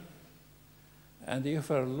glacier. And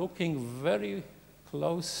if we're looking very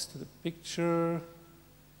close to the picture,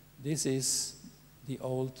 this is the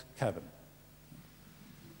old cabin.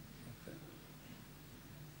 Okay.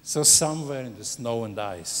 So somewhere in the snow and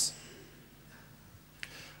ice.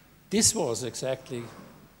 This was exactly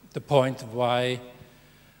the point why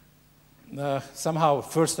somehow,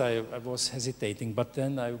 first I was hesitating, but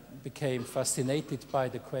then I became fascinated by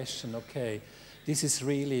the question, okay, this is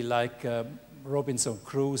really like Robinson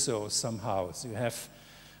Crusoe somehow. So you have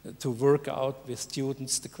to work out with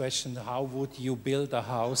students the question, how would you build a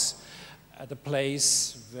house at a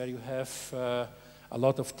place where you have a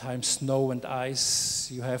lot of times snow and ice,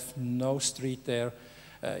 you have no street there,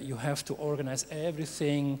 you have to organize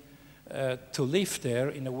everything to live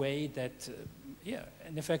there in a way that,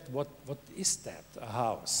 in effect, what is that, a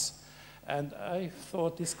house? And I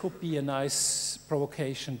thought this could be a nice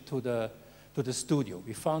provocation to the studio.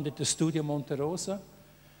 We founded the Studio Monte Rosa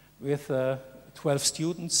with 12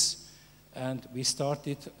 students, and we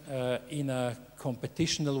started in a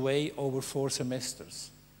competitional way over 4 semesters.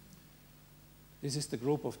 This is the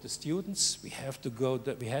group of the students. We had to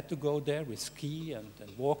go there with ski and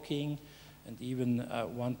walking, and even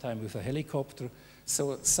one time with a helicopter.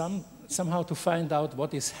 So somehow to find out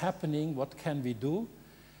what is happening, what can we do,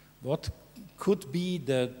 what could be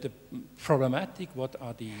the problematic, what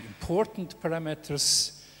are the important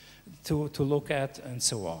parameters to look at, and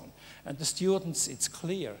so on. And the students, it's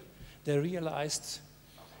clear, they realized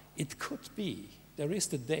it could be, there is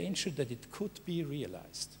the danger that it could be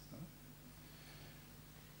realized.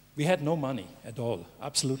 We had no money at all,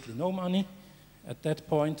 absolutely no money at that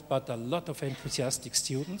point, but a lot of enthusiastic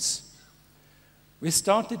students. We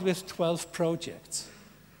started with 12 projects.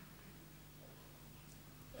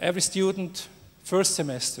 Every student, first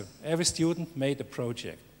semester, every student made a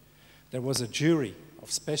project. There was a jury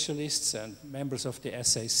of specialists and members of the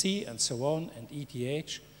SAC and so on, and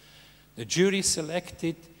ETH. The jury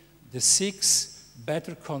selected the 6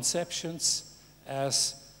 better conceptions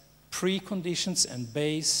as preconditions and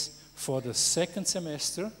base for the second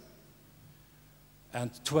semester, and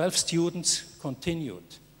 12 students continued.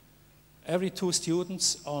 Every 2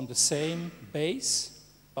 students on the same base,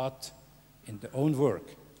 but in their own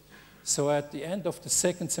work. So at the end of the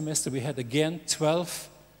second semester, we had again 12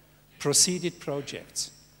 proceeded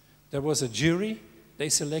projects. There was a jury. They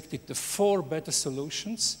selected the 4 better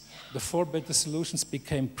solutions. The 4 better solutions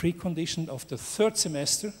became precondition of the third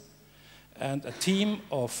semester, and a team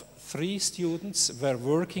of 3 students were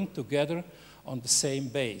working together on the same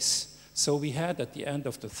base. So we had, at the end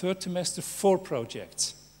of the third semester, 4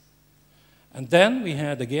 projects. And then we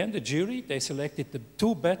had again the jury. They selected the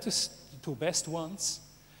 2 best ones.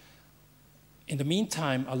 In the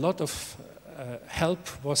meantime, a lot of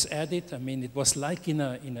help was added. I mean, it was like in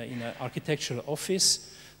an architectural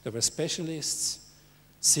office. There were specialists,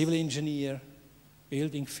 civil engineer,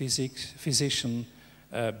 building physics, physician,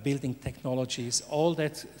 building technologies, all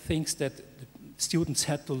that things that the students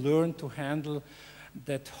had to learn to handle,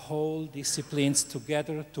 that whole disciplines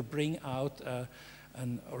together to bring out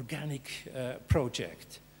an organic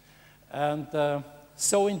project. And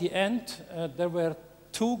so in the end, there were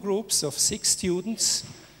 2 groups of 6 students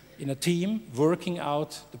in a team working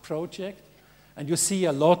out the project, and you see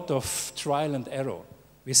a lot of trial and error.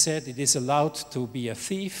 We said it is allowed to be a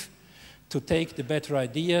thief, to take the better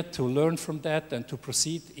idea, to learn from that, and to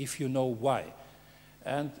proceed if you know why.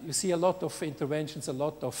 And you see a lot of interventions, a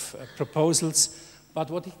lot of proposals, but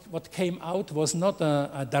what came out was not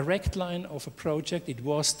a direct line of a project. It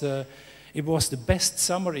was the best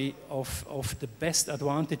summary of the best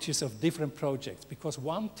advantages of different projects, because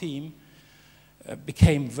one team they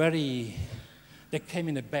came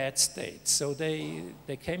in a bad state. So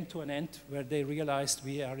they came to an end where they realized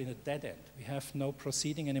we are in a dead end. We have no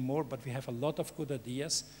proceeding anymore, but we have a lot of good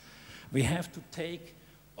ideas. We have to take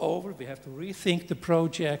over, we have to rethink the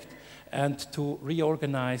project and to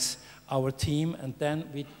reorganize our team, and then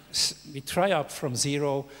we try up from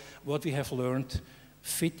zero what we have learned,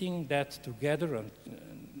 fitting that together and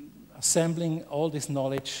assembling all this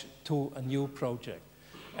knowledge to a new project.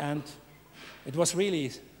 And it was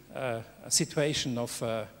really a situation of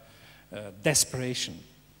desperation.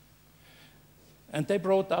 And they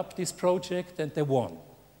brought up this project and they won.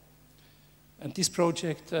 And this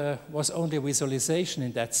project was only a visualization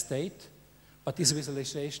in that state, but this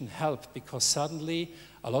visualization helped because suddenly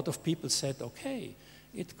a lot of people said, okay,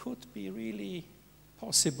 it could be really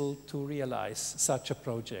possible to realize such a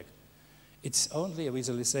project. It's only a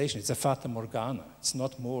visualization, it's a fata morgana, it's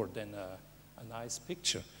not more than a nice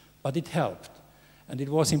picture, but it helped. And it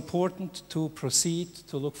was important to proceed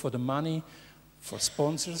to look for the money, for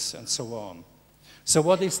sponsors, and so on. So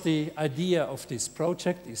what is the idea of this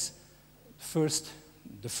project? The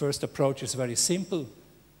first approach is very simple.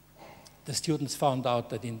 The students found out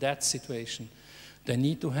that in that situation, they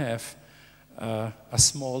need to have a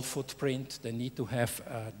small footprint, they need to have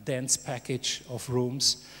a dense package of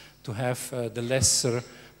rooms, to have the lesser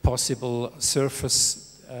possible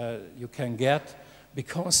surface you can get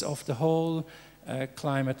because of the whole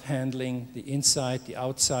climate handling, the inside, the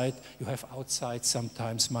outside. You have outside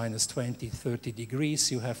sometimes minus 20, 30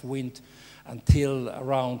 degrees. You have wind until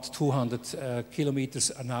around 200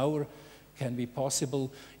 kilometers an hour can be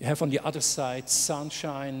possible. You have on the other side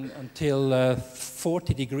sunshine until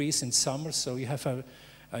 40 degrees in summer, so you have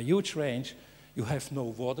a huge range. You have no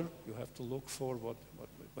water. You have to look for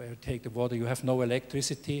where you take the water. You have no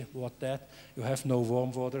electricity, what that. You have no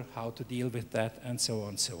warm water, how to deal with that, and so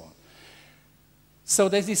on, so on. So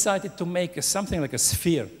they decided to make something like a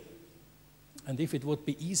sphere. And if it would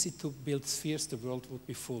be easy to build spheres, the world would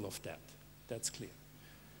be full of that. That's clear.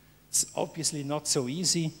 It's obviously not so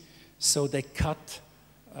easy, so they cut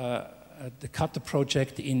the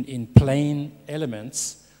project in plain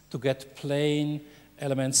elements to get plain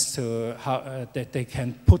elements to that they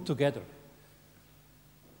can put together.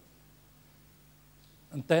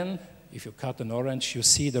 And then, if you cut an orange, you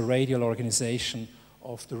see the radial organization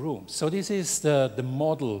of the room. So this is the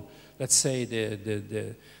model, let's say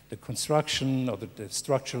the construction or the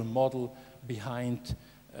structural model behind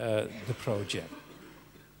the project.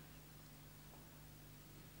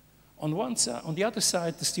 On the other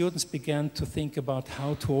side, the students began to think about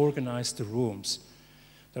how to organize the rooms.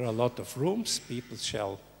 There are a lot of rooms, people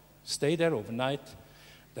shall stay there overnight.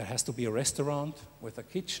 There has to be a restaurant with a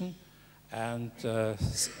kitchen and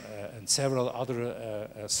several other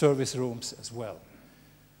service rooms as well.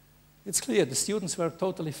 It's clear the students were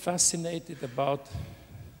totally fascinated about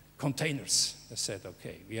containers. They said,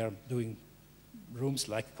 okay, we are doing rooms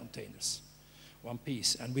like containers, one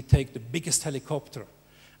piece, and we take the biggest helicopter,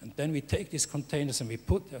 and then we take these containers and we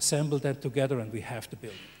assemble them together and we have the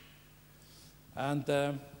building. And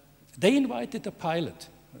they invited a pilot.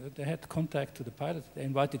 They had contact to the pilot. They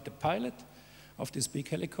invited the pilot of this big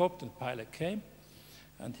helicopter. The pilot came,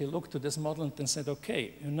 and he looked to this model and then said,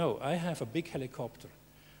 okay, you know, I have a big helicopter.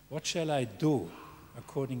 What shall I do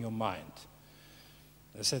according to your mind?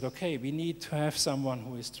 They said, okay, we need to have someone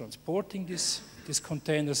who is transporting these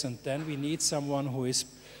containers, and then we need someone who is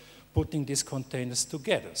putting these containers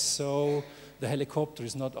together. So the helicopter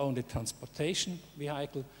is not only transportation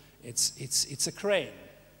vehicle, it's a crane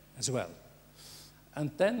as well.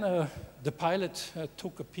 And then the pilot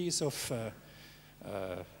took a piece of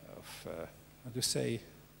how do you say,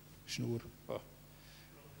 schnur,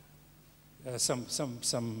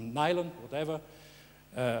 some nylon, whatever,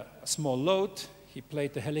 a small load. He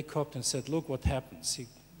played the helicopter and said, look what happens. He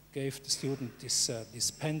gave the student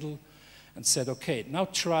this pendule and said, okay, now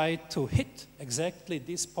try to hit exactly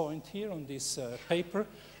this point here on this paper,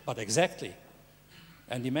 but exactly.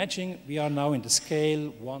 And imagine we are now in the scale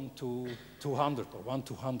 1 to 200 or 1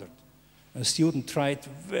 to 100. And the student tried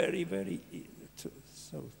very,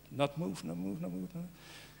 so not move, no move, no move, no.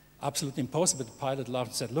 Absolutely impossible. The pilot laughed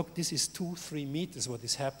and said, look, this is 2-3 meters what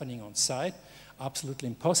is happening on site. Absolutely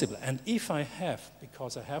impossible. And if I have,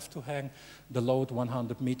 because I have to hang the load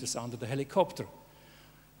 100 meters under the helicopter,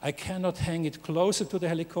 I cannot hang it closer to the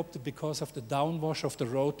helicopter because of the downwash of the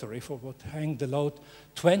rotor. If I would hang the load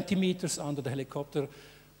 20 meters under the helicopter,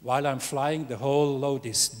 while I'm flying, the whole load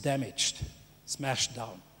is damaged, smashed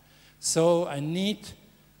down. So I need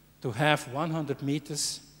to have 100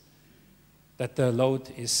 meters that the load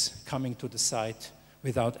is coming to the site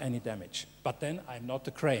without any damage. But then I'm not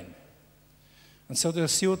a crane. And so the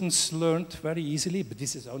students learned very easily, but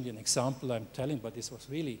this is only an example I'm telling, but this was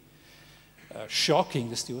really shocking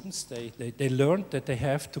the students. They learned that they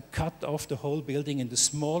have to cut off the whole building in the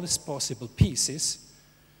smallest possible pieces.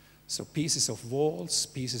 So pieces of walls,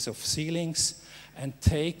 pieces of ceilings, and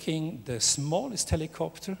taking the smallest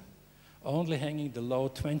helicopter, only hanging the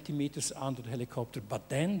load 20 meters under the helicopter, but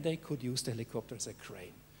then they could use the helicopter as a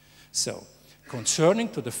crane. So, concerning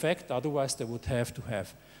to the fact, otherwise they would have to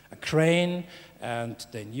have a crane, and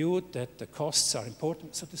they knew that the costs are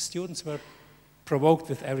important, so the students were provoked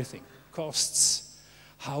with everything. Costs,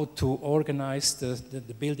 how to organize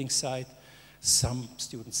the building site. Some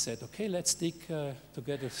students said, okay, let's dig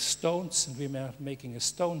together stones, and we're making a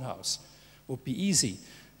stone house. Would be easy.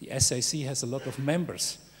 The SAC has a lot of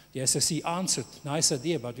members. The SAC answered, nice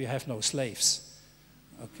idea, but we have no slaves.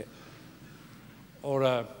 Okay.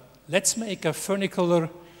 Or let's make a funicular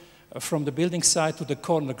from the building site to the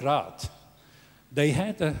corner grad. They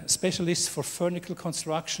had a specialist for funicular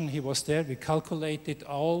construction. He was there. We calculated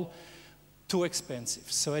all too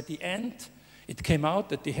expensive. So at the end, it came out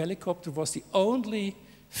that the helicopter was the only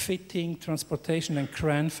fitting transportation and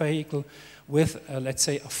crane vehicle with, let's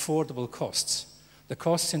say, affordable costs. The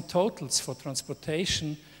costs in totals for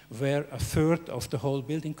transportation were a third of the whole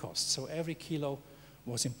building cost. So every kilo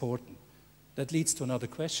was important. That leads to another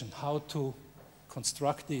question, how to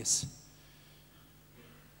construct this.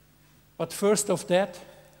 But first of that,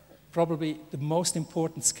 probably the most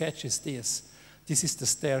important sketch is this. This is the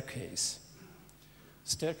staircase.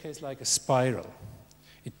 Staircase like a spiral.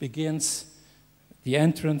 It begins the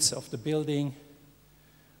entrance of the building,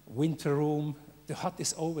 winter room. The hut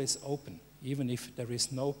is always open. Even if there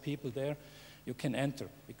is no people there, you can enter,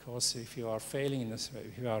 because if you are failing, if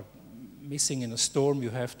you are missing in a storm,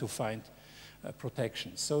 you have to find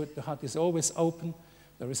protection. So the hut is always open.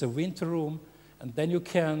 There is a winter room, and then you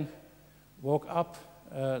can walk up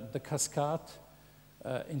the cascade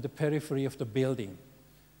in the periphery of the building.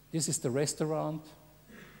 This is the restaurant.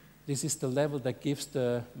 This is the level that gives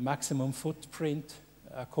the maximum footprint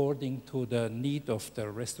according to the need of the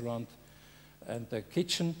restaurant and the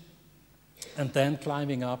kitchen. And then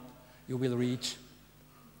climbing up, you will reach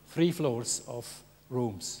 3 floors of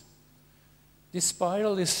rooms. This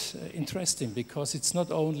spiral is interesting because it's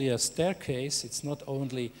not only a staircase, it's not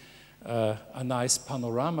only a nice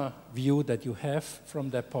panorama view that you have from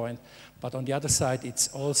that point, but on the other side, it's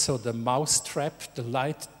also the mouse trap, the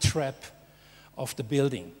light trap of the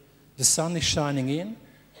building. The sun is shining in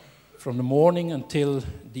from the morning until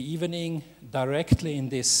the evening directly in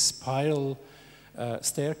this spiral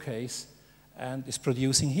staircase and is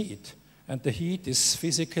producing heat. And the heat is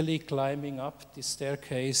physically climbing up this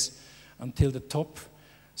staircase until the top.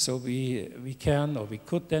 So we can, or we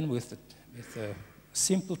could then, with a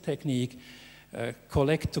simple technique,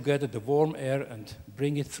 collect together the warm air and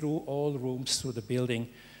bring it through all rooms through the building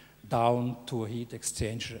down to a heat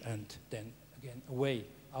exchanger and then again away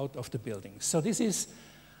out of the building. So this is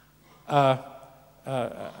an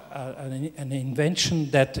invention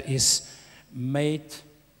that is made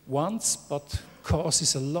once but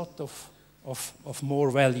causes a lot of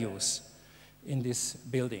more values in this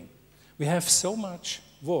building. We have so much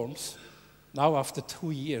warmth now after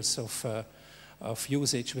 2 years of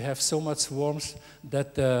usage. We have so much warmth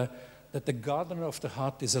that the gardener of the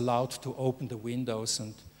hut is allowed to open the windows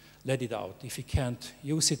and let it out. If he can't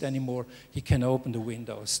use it anymore, he can open the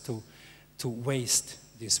windows to waste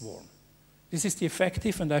this warmth. This is the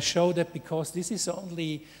effective, and I show that because this is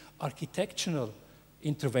only architectural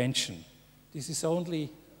intervention. This is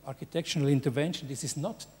only architectural intervention. This is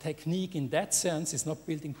not technique in that sense. It's not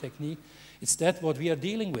building technique. It's that what we are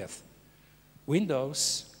dealing with.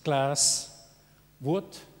 Windows, glass,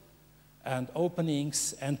 wood, and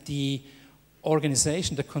openings, and the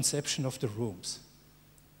organization, the conception of the rooms.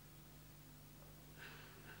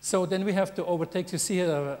 So then we have to overtake, you see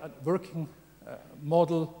a working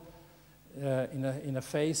model in a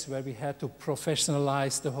phase where we had to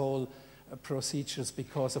professionalize the whole procedures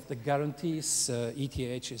because of the guarantees.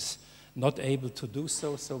 ETH is not able to do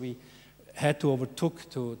so, so we had to overtook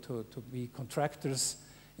to be contractors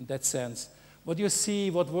in that sense. What you see,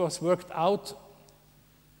 what was worked out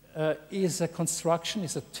is a construction,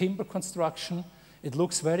 is a timber construction. It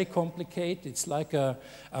looks very complicated. It's like a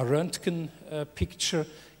Röntgen picture.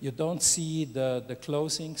 You don't see the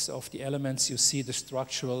closings of the elements. You see the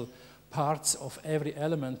structural parts of every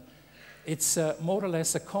element. It's more or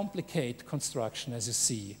less a complicated construction, as you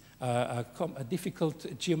see, a difficult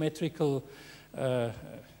geometrical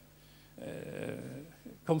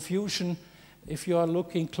confusion. If you are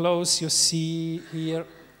looking close, you see here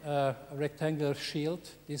a rectangular shield.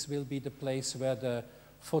 This will be the place where the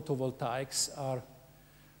photovoltaics are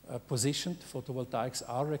positioned. Photovoltaics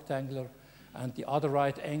are rectangular. And the other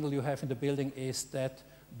right angle you have in the building is that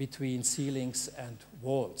between ceilings and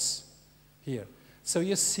walls here. So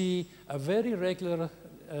you see a very regular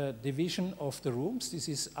division of the rooms. This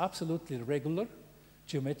is absolutely regular,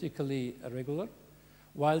 geometrically regular,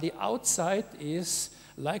 while the outside is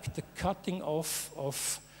like the cutting off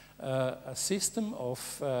of a system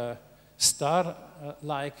of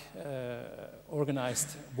star-like organized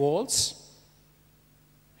walls.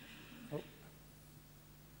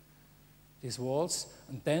 These walls,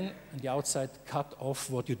 and then on the outside cut off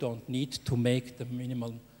what you don't need to make the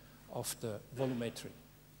minimum of the volumetry.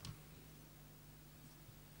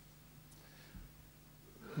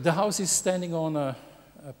 The house is standing on a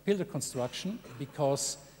pillar construction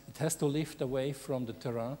because it has to lift away from the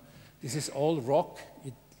terrain. This is all rock.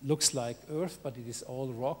 It looks like earth, but it is all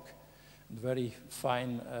rock and very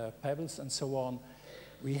fine pebbles and so on.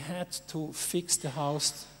 We had to fix the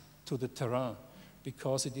house to the terrain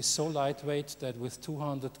because it is so lightweight that with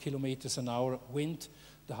 200 kilometers an hour wind,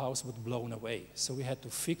 the house would blown away. So we had to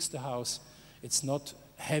fix the house. It's not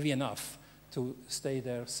heavy enough to stay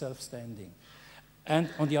there self-standing. And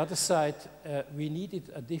on the other side, we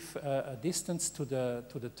needed a distance to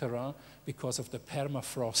the terrain because of the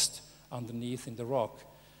permafrost underneath in the rock.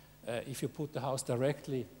 If you put the house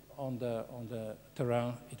directly on the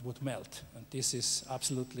terrain, it would melt. And this is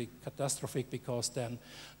absolutely catastrophic because then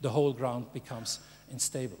the whole ground becomes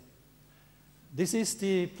unstable. This is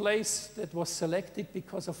the place that was selected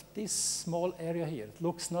because of this small area here. It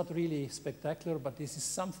looks not really spectacular, but this is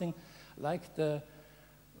something like the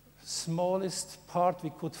smallest part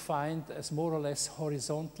we could find as more or less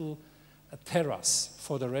horizontal terrace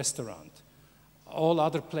for the restaurant. All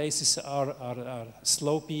other places are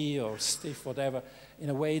slopey or stiff, whatever, in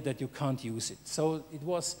a way that you can't use it. So it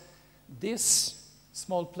was this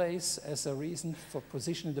small place as a reason for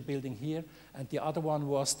positioning the building here, and the other one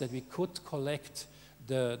was that we could collect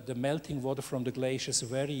the melting water from the glaciers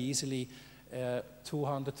very easily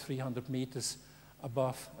 200, 300 meters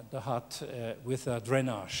above the hut with a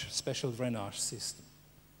drainage, special drainage system.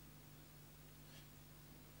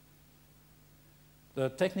 The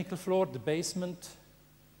technical floor, the basement,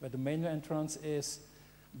 where the main entrance is,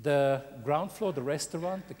 the ground floor, the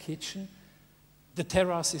restaurant, the kitchen. The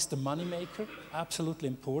terrace is the moneymaker, absolutely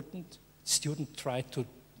important. Students tried to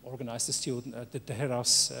organize the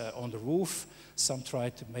terrace on the roof. Some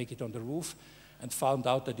tried to make it on the roof and found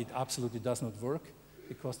out that it absolutely does not work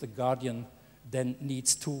because the guardian then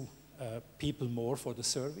needs two people more for the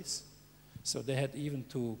service. So they had even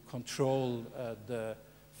to control the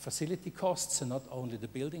facility costs and not only the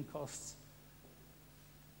building costs.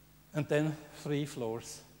 And then 3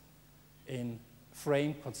 floors in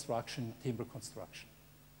frame construction, timber construction.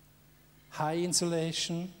 High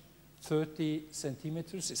insulation, 30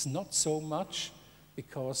 centimeters is not so much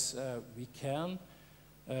because we can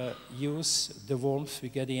use the warmth we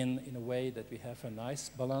get in a way that we have a nice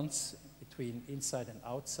balance between inside and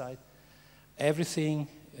outside. Everything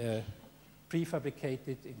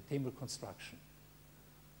prefabricated in timber construction.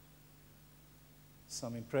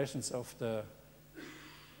 Some impressions of the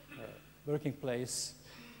working place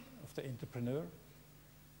of the entrepreneur.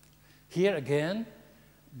 Here again,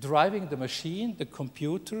 driving the machine, the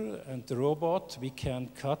computer and the robot, we can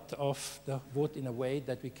cut off the wood in a way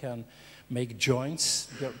that we can make joints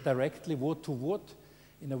directly wood to wood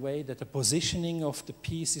in a way that the positioning of the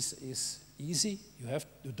pieces is easy.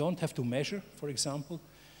 You don't have to measure, for example.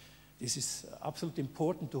 This is absolutely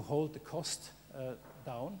important to hold the cost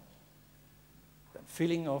down. The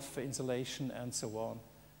filling of insulation and so on,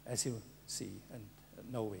 as you see and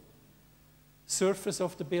know it. Surface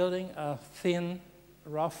of the building, a thin,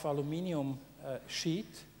 rough aluminum sheet.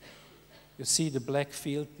 You see the black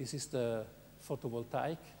field, this is the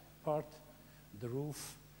photovoltaic part, the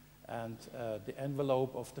roof, and the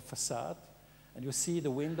envelope of the facade. And you see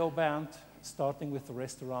the window band starting with the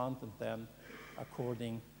restaurant and then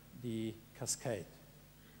according the cascade.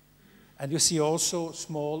 And you see also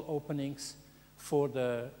small openings for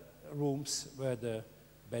the rooms where the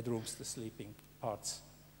bedrooms, the sleeping parts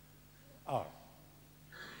are.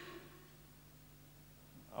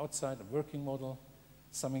 Outside, a working model,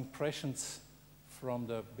 some impressions from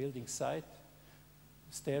the building site,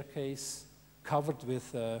 staircase covered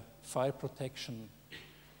with fire protection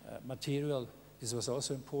material. This was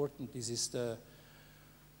also important.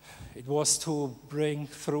 It was to bring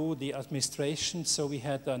through the administration, so we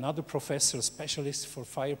had another professor, a specialist for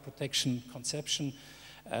fire protection conception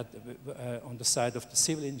on the side of the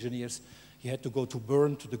civil engineers. He had to go to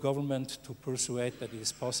Bern to the government to persuade that it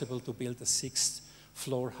is possible to build a 6th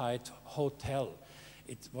floor height hotel.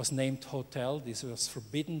 It was named hotel. This was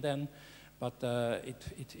forbidden then, but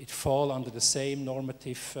it fall under the same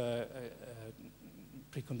normative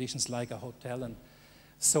preconditions like a hotel. And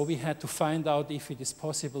so we had to find out if it is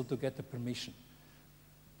possible to get the permission.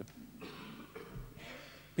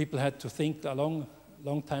 People had to think a long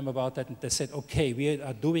time about that, and they said, okay, we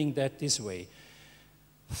are doing that this way.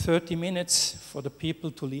 30 minutes for the people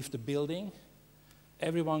to leave the building.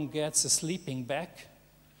 Everyone gets a sleeping bag,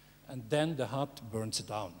 and then the hut burns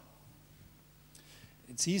down.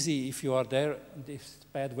 It's easy if you are there, and if it's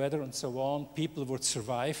bad weather and so on, people would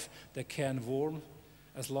survive. They can warm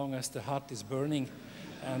as long as the hut is burning,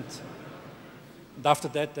 and after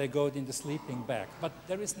that they go in the sleeping bag. But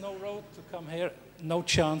there is no road to come here, no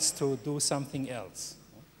chance to do something else.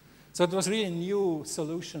 So it was really new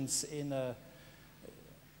solutions in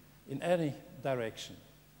any direction.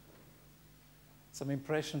 Some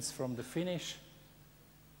impressions from the finish.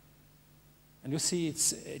 And you see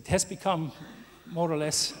it has become more or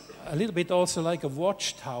less a little bit also like a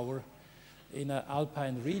watchtower in an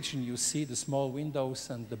alpine region. You see the small windows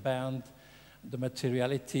and the band, the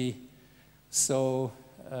materiality. So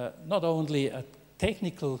not only a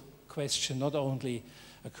technical question, not only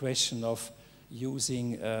a question of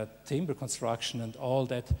using timber construction and all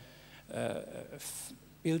that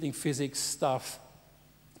building physics stuff.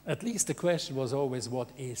 At least the question was always, what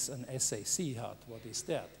is an SAC hut? What is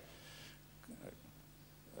that?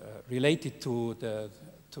 Related to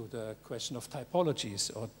the question of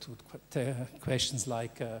typologies, or to questions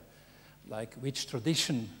like which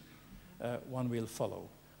tradition one will follow.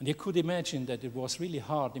 And you could imagine that it was really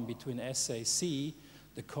hard in between SAC,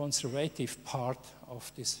 the conservative part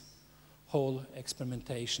of this whole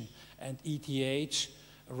experimentation, and ETH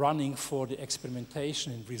running for the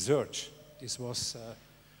experimentation and research. This was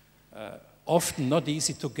often not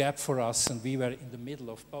easy to gap for us, and we were in the middle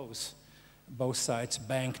of both sides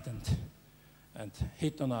banked and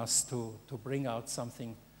hit on us to bring out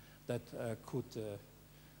something that could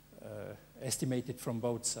estimated from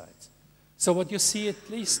both sides. So what you see, at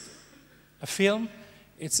least a film,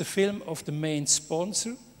 it's a film of the main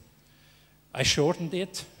sponsor. I shortened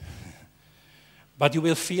it, but you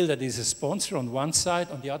will feel that it's a sponsor on one side.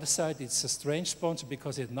 On the other side, it's a strange sponsor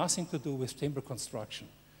because it has nothing to do with timber construction,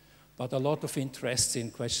 but a lot of interest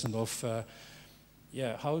in question of,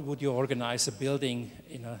 how would you organize a building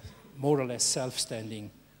in a more or less self-standing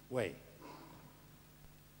way?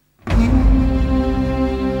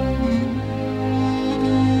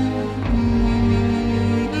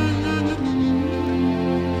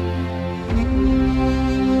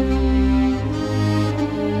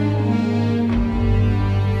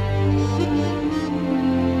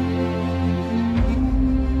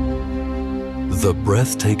 The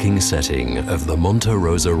breathtaking setting of the Monte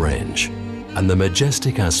Rosa Range and the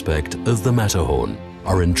majestic aspect of the Matterhorn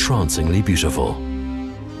are entrancingly beautiful.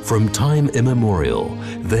 From time immemorial,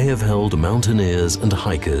 they have held mountaineers and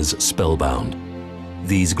hikers spellbound.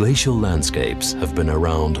 These glacial landscapes have been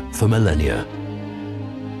around for millennia.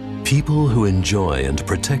 People who enjoy and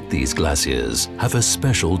protect these glaciers have a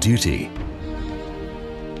special duty.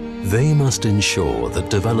 They must ensure that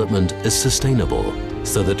development is sustainable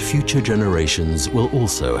so that future generations will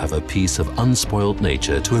also have a piece of unspoiled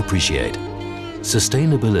nature to appreciate.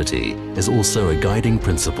 Sustainability is also a guiding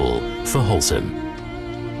principle for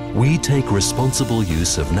Holcim. We take responsible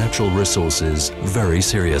use of natural resources very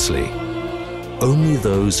seriously. Only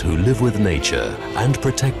those who live with nature and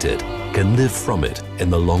protect it can live from it in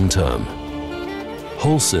the long term.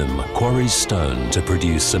 Holcim quarries stone to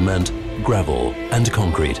produce cement, gravel and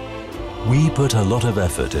concrete. We put a lot of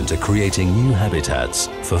effort into creating new habitats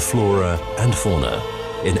for flora and fauna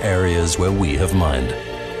in areas where we have mined.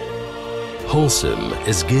 Holcim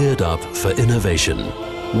is geared up for innovation.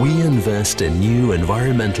 We invest in new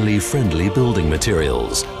environmentally friendly building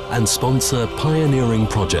materials and sponsor pioneering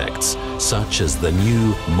projects such as the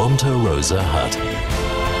new Monte Rosa hut.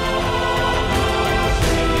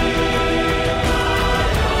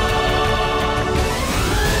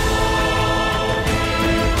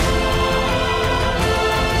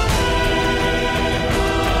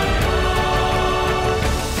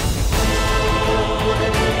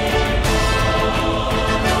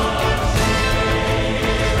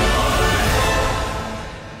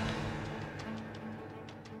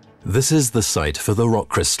 This is the site for the rock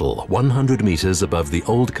crystal, 100 meters above the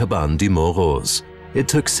old Cabane du Mont Rose. It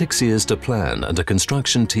took 6 years to plan and a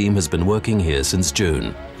construction team has been working here since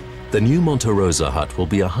June. The new Monte Rosa hut will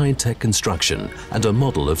be a high-tech construction and a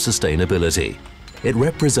model of sustainability. It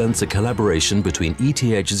represents a collaboration between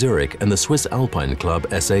ETH Zurich and the Swiss Alpine Club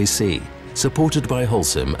SAC, supported by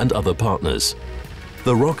Holcim and other partners.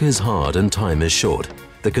 The rock is hard and time is short.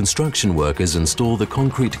 The construction workers install the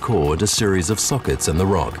concrete core and a series of sockets in the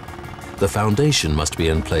rock. The foundation must be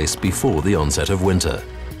in place before the onset of winter.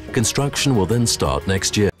 Construction will then start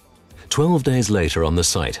next year. 12 days later on the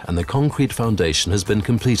site and the concrete foundation has been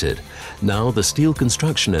completed. Now the steel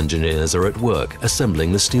construction engineers are at work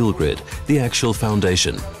assembling the steel grid, the actual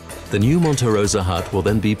foundation. The new Monte Rosa hut will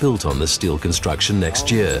then be built on the steel construction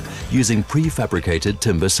next year using prefabricated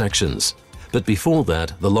timber sections. But before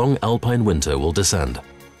that, the long alpine winter will descend.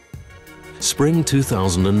 Spring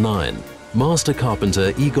 2009. Master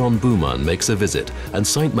carpenter Egon Buhmann makes a visit and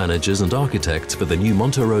site managers and architects for the new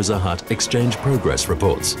Monte Rosa hut exchange progress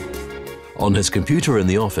reports. On his computer in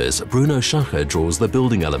the office, Bruno Schacher draws the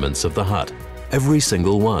building elements of the hut, every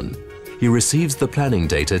single one. He receives the planning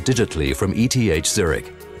data digitally from ETH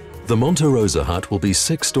Zurich. The Monte Rosa hut will be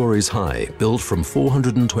 6 stories high, built from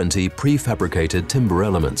 420 prefabricated timber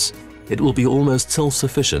elements. It will be almost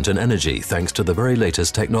self-sufficient in energy thanks to the very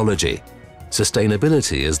latest technology.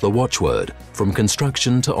 Sustainability is the watchword, from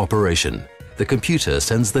construction to operation. The computer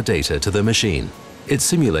sends the data to the machine. It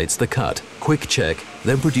simulates the cut, quick check,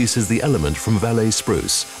 then produces the element from Valais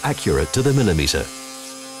spruce, accurate to the millimeter.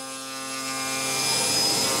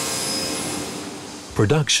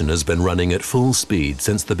 Production has been running at full speed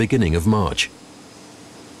since the beginning of March.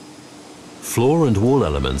 Floor and wall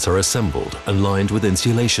elements are assembled and lined with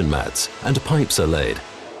insulation mats, and pipes are laid.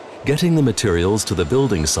 Getting the materials to the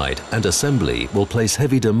building site and assembly will place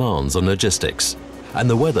heavy demands on logistics, and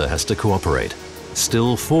the weather has to cooperate.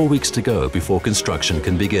 Still 4 weeks to go before construction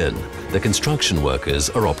can begin. The construction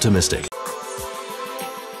workers are optimistic.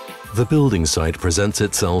 The building site presents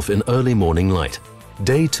itself in early morning light.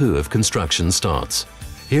 Day 2 of construction starts.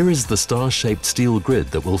 Here is the star-shaped steel grid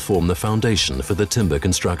that will form the foundation for the timber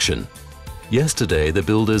construction. Yesterday, the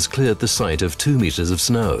builders cleared the site of 2 meters of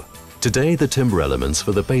snow. Today, the timber elements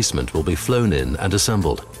for the basement will be flown in and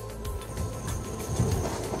assembled.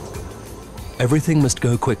 Everything must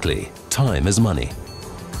go quickly. Time is money.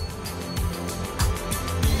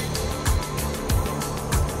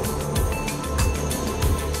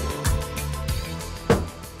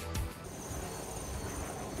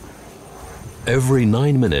 Every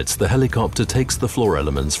 9 minutes, the helicopter takes the floor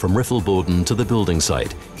elements from Riffelborden to the building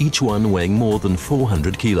site, each one weighing more than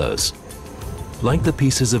 400 kilos. Like the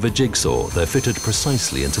pieces of a jigsaw, they're fitted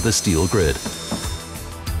precisely into the steel grid.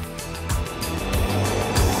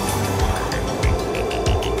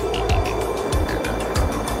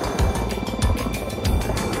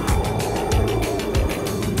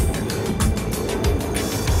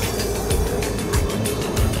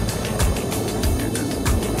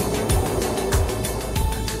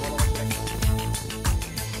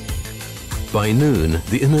 By noon,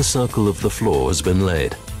 the inner circle of the floor has been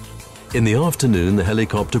laid. In the afternoon, the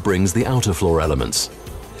helicopter brings the outer floor elements.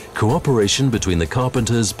 Cooperation between the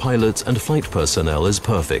carpenters, pilots and flight personnel is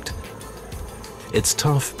perfect. It's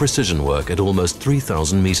tough precision work at almost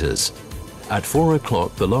 3,000 meters. At 4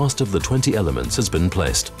 o'clock, the last of the 20 elements has been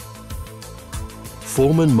placed.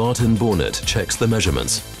 Foreman Martin Bornet checks the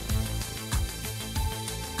measurements.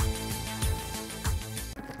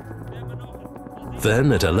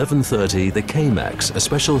 Then at 11:30, the K-Max, a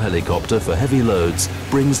special helicopter for heavy loads,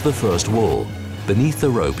 brings the first wall. Beneath the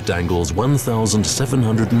rope dangles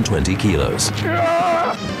 1,720 kilos.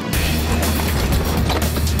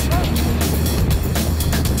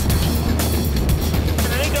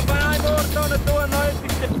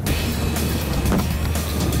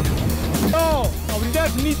 Oh, aber die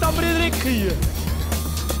dürfen nicht am Riedrich hier.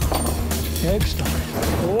 Kijk,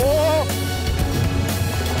 oh!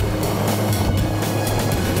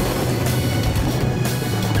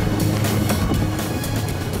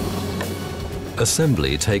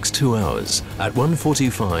 Assembly takes 2 hours. At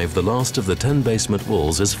 1:45, the last of the 10 basement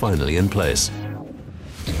walls is finally in place.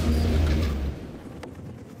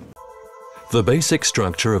 The basic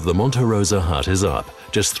structure of the Monte Rosa hut is up,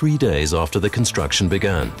 just 3 days after the construction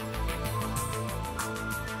began.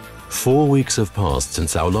 4 weeks have passed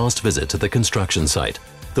since our last visit to the construction site.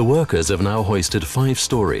 The workers have now hoisted 5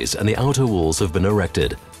 stories and the outer walls have been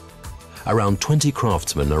erected. Around 20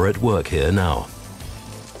 craftsmen are at work here now.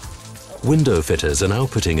 Window fitters are now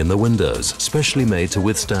putting in the windows, specially made to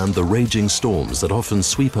withstand the raging storms that often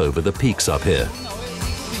sweep over the peaks up here.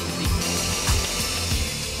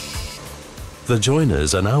 The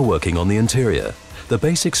joiners are now working on the interior. The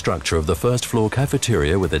basic structure of the first floor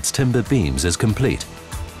cafeteria with its timber beams is complete.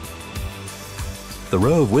 The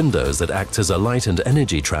row of windows that acts as a light and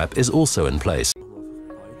energy trap is also in place.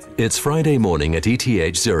 It's Friday morning at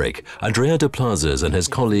ETH Zurich. Andrea Deplazes and his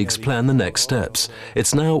colleagues plan the next steps.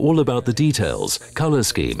 It's now all about the details, color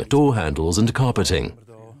scheme, door handles and carpeting.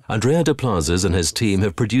 Andrea Deplazes and his team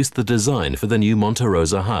have produced the design for the new Monte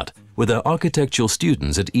Rosa hut with their architectural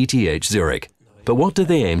students at ETH Zurich. But what do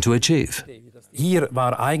they aim to achieve? The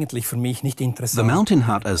mountain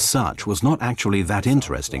hut as such was not actually that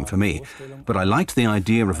interesting for me, but I liked the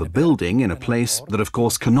idea of a building in a place that of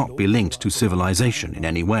course cannot be linked to civilization in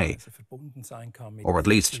any way, or at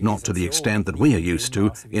least not to the extent that we are used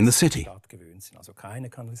to in the city.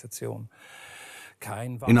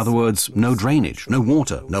 In other words, no drainage, no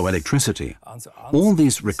water, no electricity. All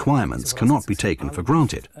these requirements cannot be taken for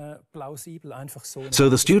granted. So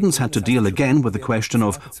the students had to deal again with the question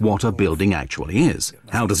of what a building actually is.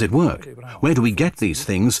 How does it work? Where do we get these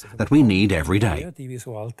things that we need every day?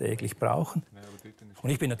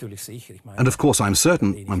 And of course I'm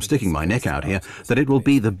certain, I'm sticking my neck out here, that it will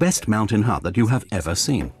be the best mountain hut that you have ever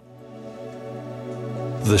seen.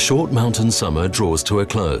 The short mountain summer draws to a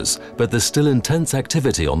close, but there's still intense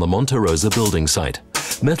activity on the Monte Rosa building site.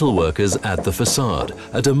 Metal workers add the facade,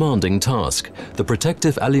 a demanding task. The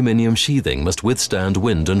protective aluminium sheathing must withstand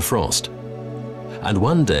wind and frost. And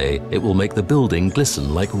one day, it will make the building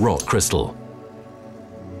glisten like rock crystal.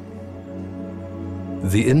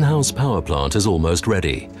 The in-house power plant is almost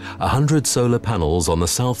ready. 100 solar panels on the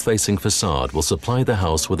south-facing facade will supply the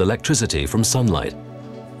house with electricity from sunlight.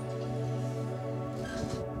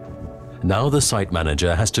 Now the site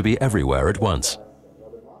manager has to be everywhere at once.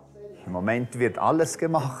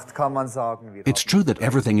 It's true that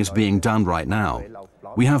everything is being done right now.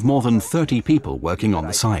 We have more than 30 people working on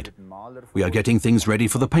the site. We are getting things ready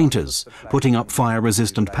for the painters, putting up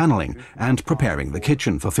fire-resistant paneling and preparing the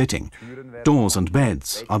kitchen for fitting. Doors and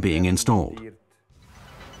beds are being installed.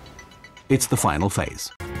 It's the final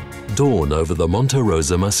phase. Dawn over the Monte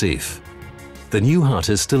Rosa Massif. The new hut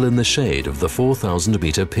is still in the shade of the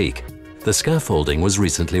 4,000-meter peak. The scaffolding was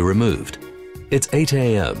recently removed. It's 8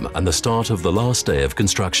 a.m. and the start of the last day of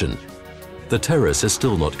construction. The terrace is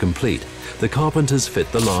still not complete. The carpenters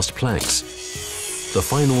fit the last planks. The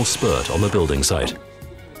final spurt on the building site.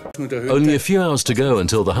 Only a few hours to go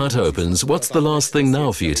until the hut opens. What's the last thing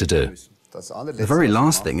now for you to do? The very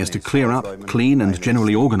last thing is to clear up, clean and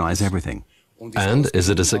generally organize everything. And is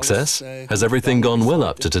it a success? Has everything gone well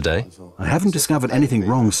up to today? I haven't discovered anything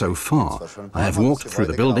wrong so far. I have walked through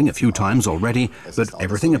the building a few times already, but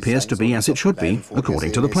everything appears to be as it should be,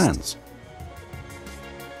 according to the plans.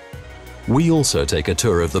 We also take a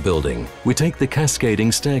tour of the building. We take the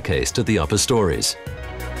cascading staircase to the upper stories.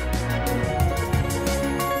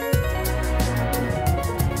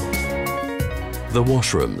 The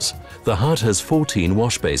washrooms. The hut has 14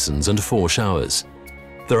 wash basins and 4 showers.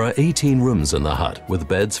 There are 18 rooms in the hut with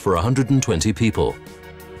beds for 120 people.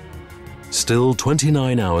 Still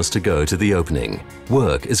 29 hours to go to the opening.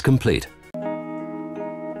 Work is complete.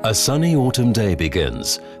 A sunny autumn day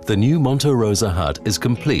begins. The new Monte Rosa hut is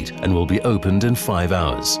complete and will be opened in 5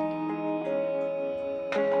 hours.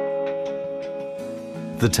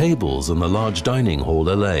 The tables in the large dining hall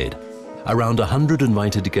are laid. Around 100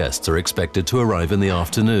 invited guests are expected to arrive in the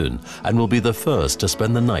afternoon and will be the first to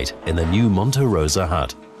spend the night in the new Monte Rosa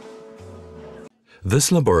hut.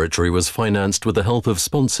 This laboratory was financed with the help of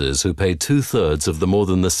sponsors who paid 2/3 of the more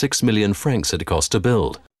than the 6 million francs it cost to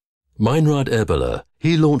build. Meinrad Eberle,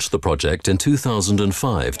 he launched the project in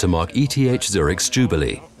 2005 to mark ETH Zurich's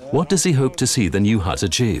Jubilee. What does he hope to see the new hut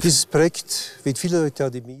achieve? This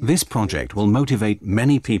project will motivate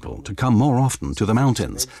many people to come more often to the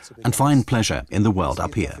mountains and find pleasure in the world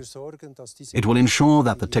up here. It will ensure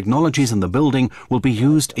that the technologies in the building will be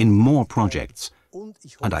used in more projects.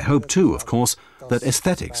 And I hope too, of course, that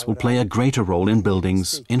aesthetics will play a greater role in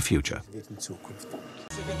buildings in future.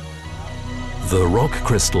 The rock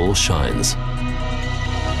crystal shines.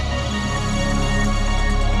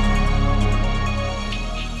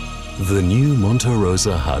 The new Monte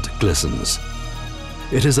Rosa hut glistens.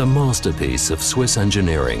 It is a masterpiece of Swiss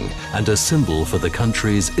engineering and a symbol for the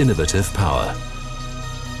country's innovative power.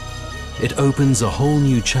 It opens a whole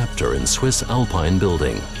new chapter in Swiss alpine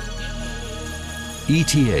building.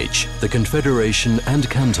 ETH, the Confederation and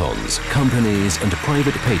cantons, companies and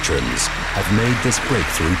private patrons have made this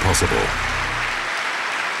breakthrough possible.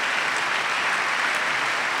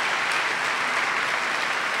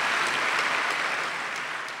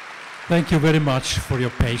 Thank you very much for your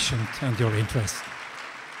patience and your interest.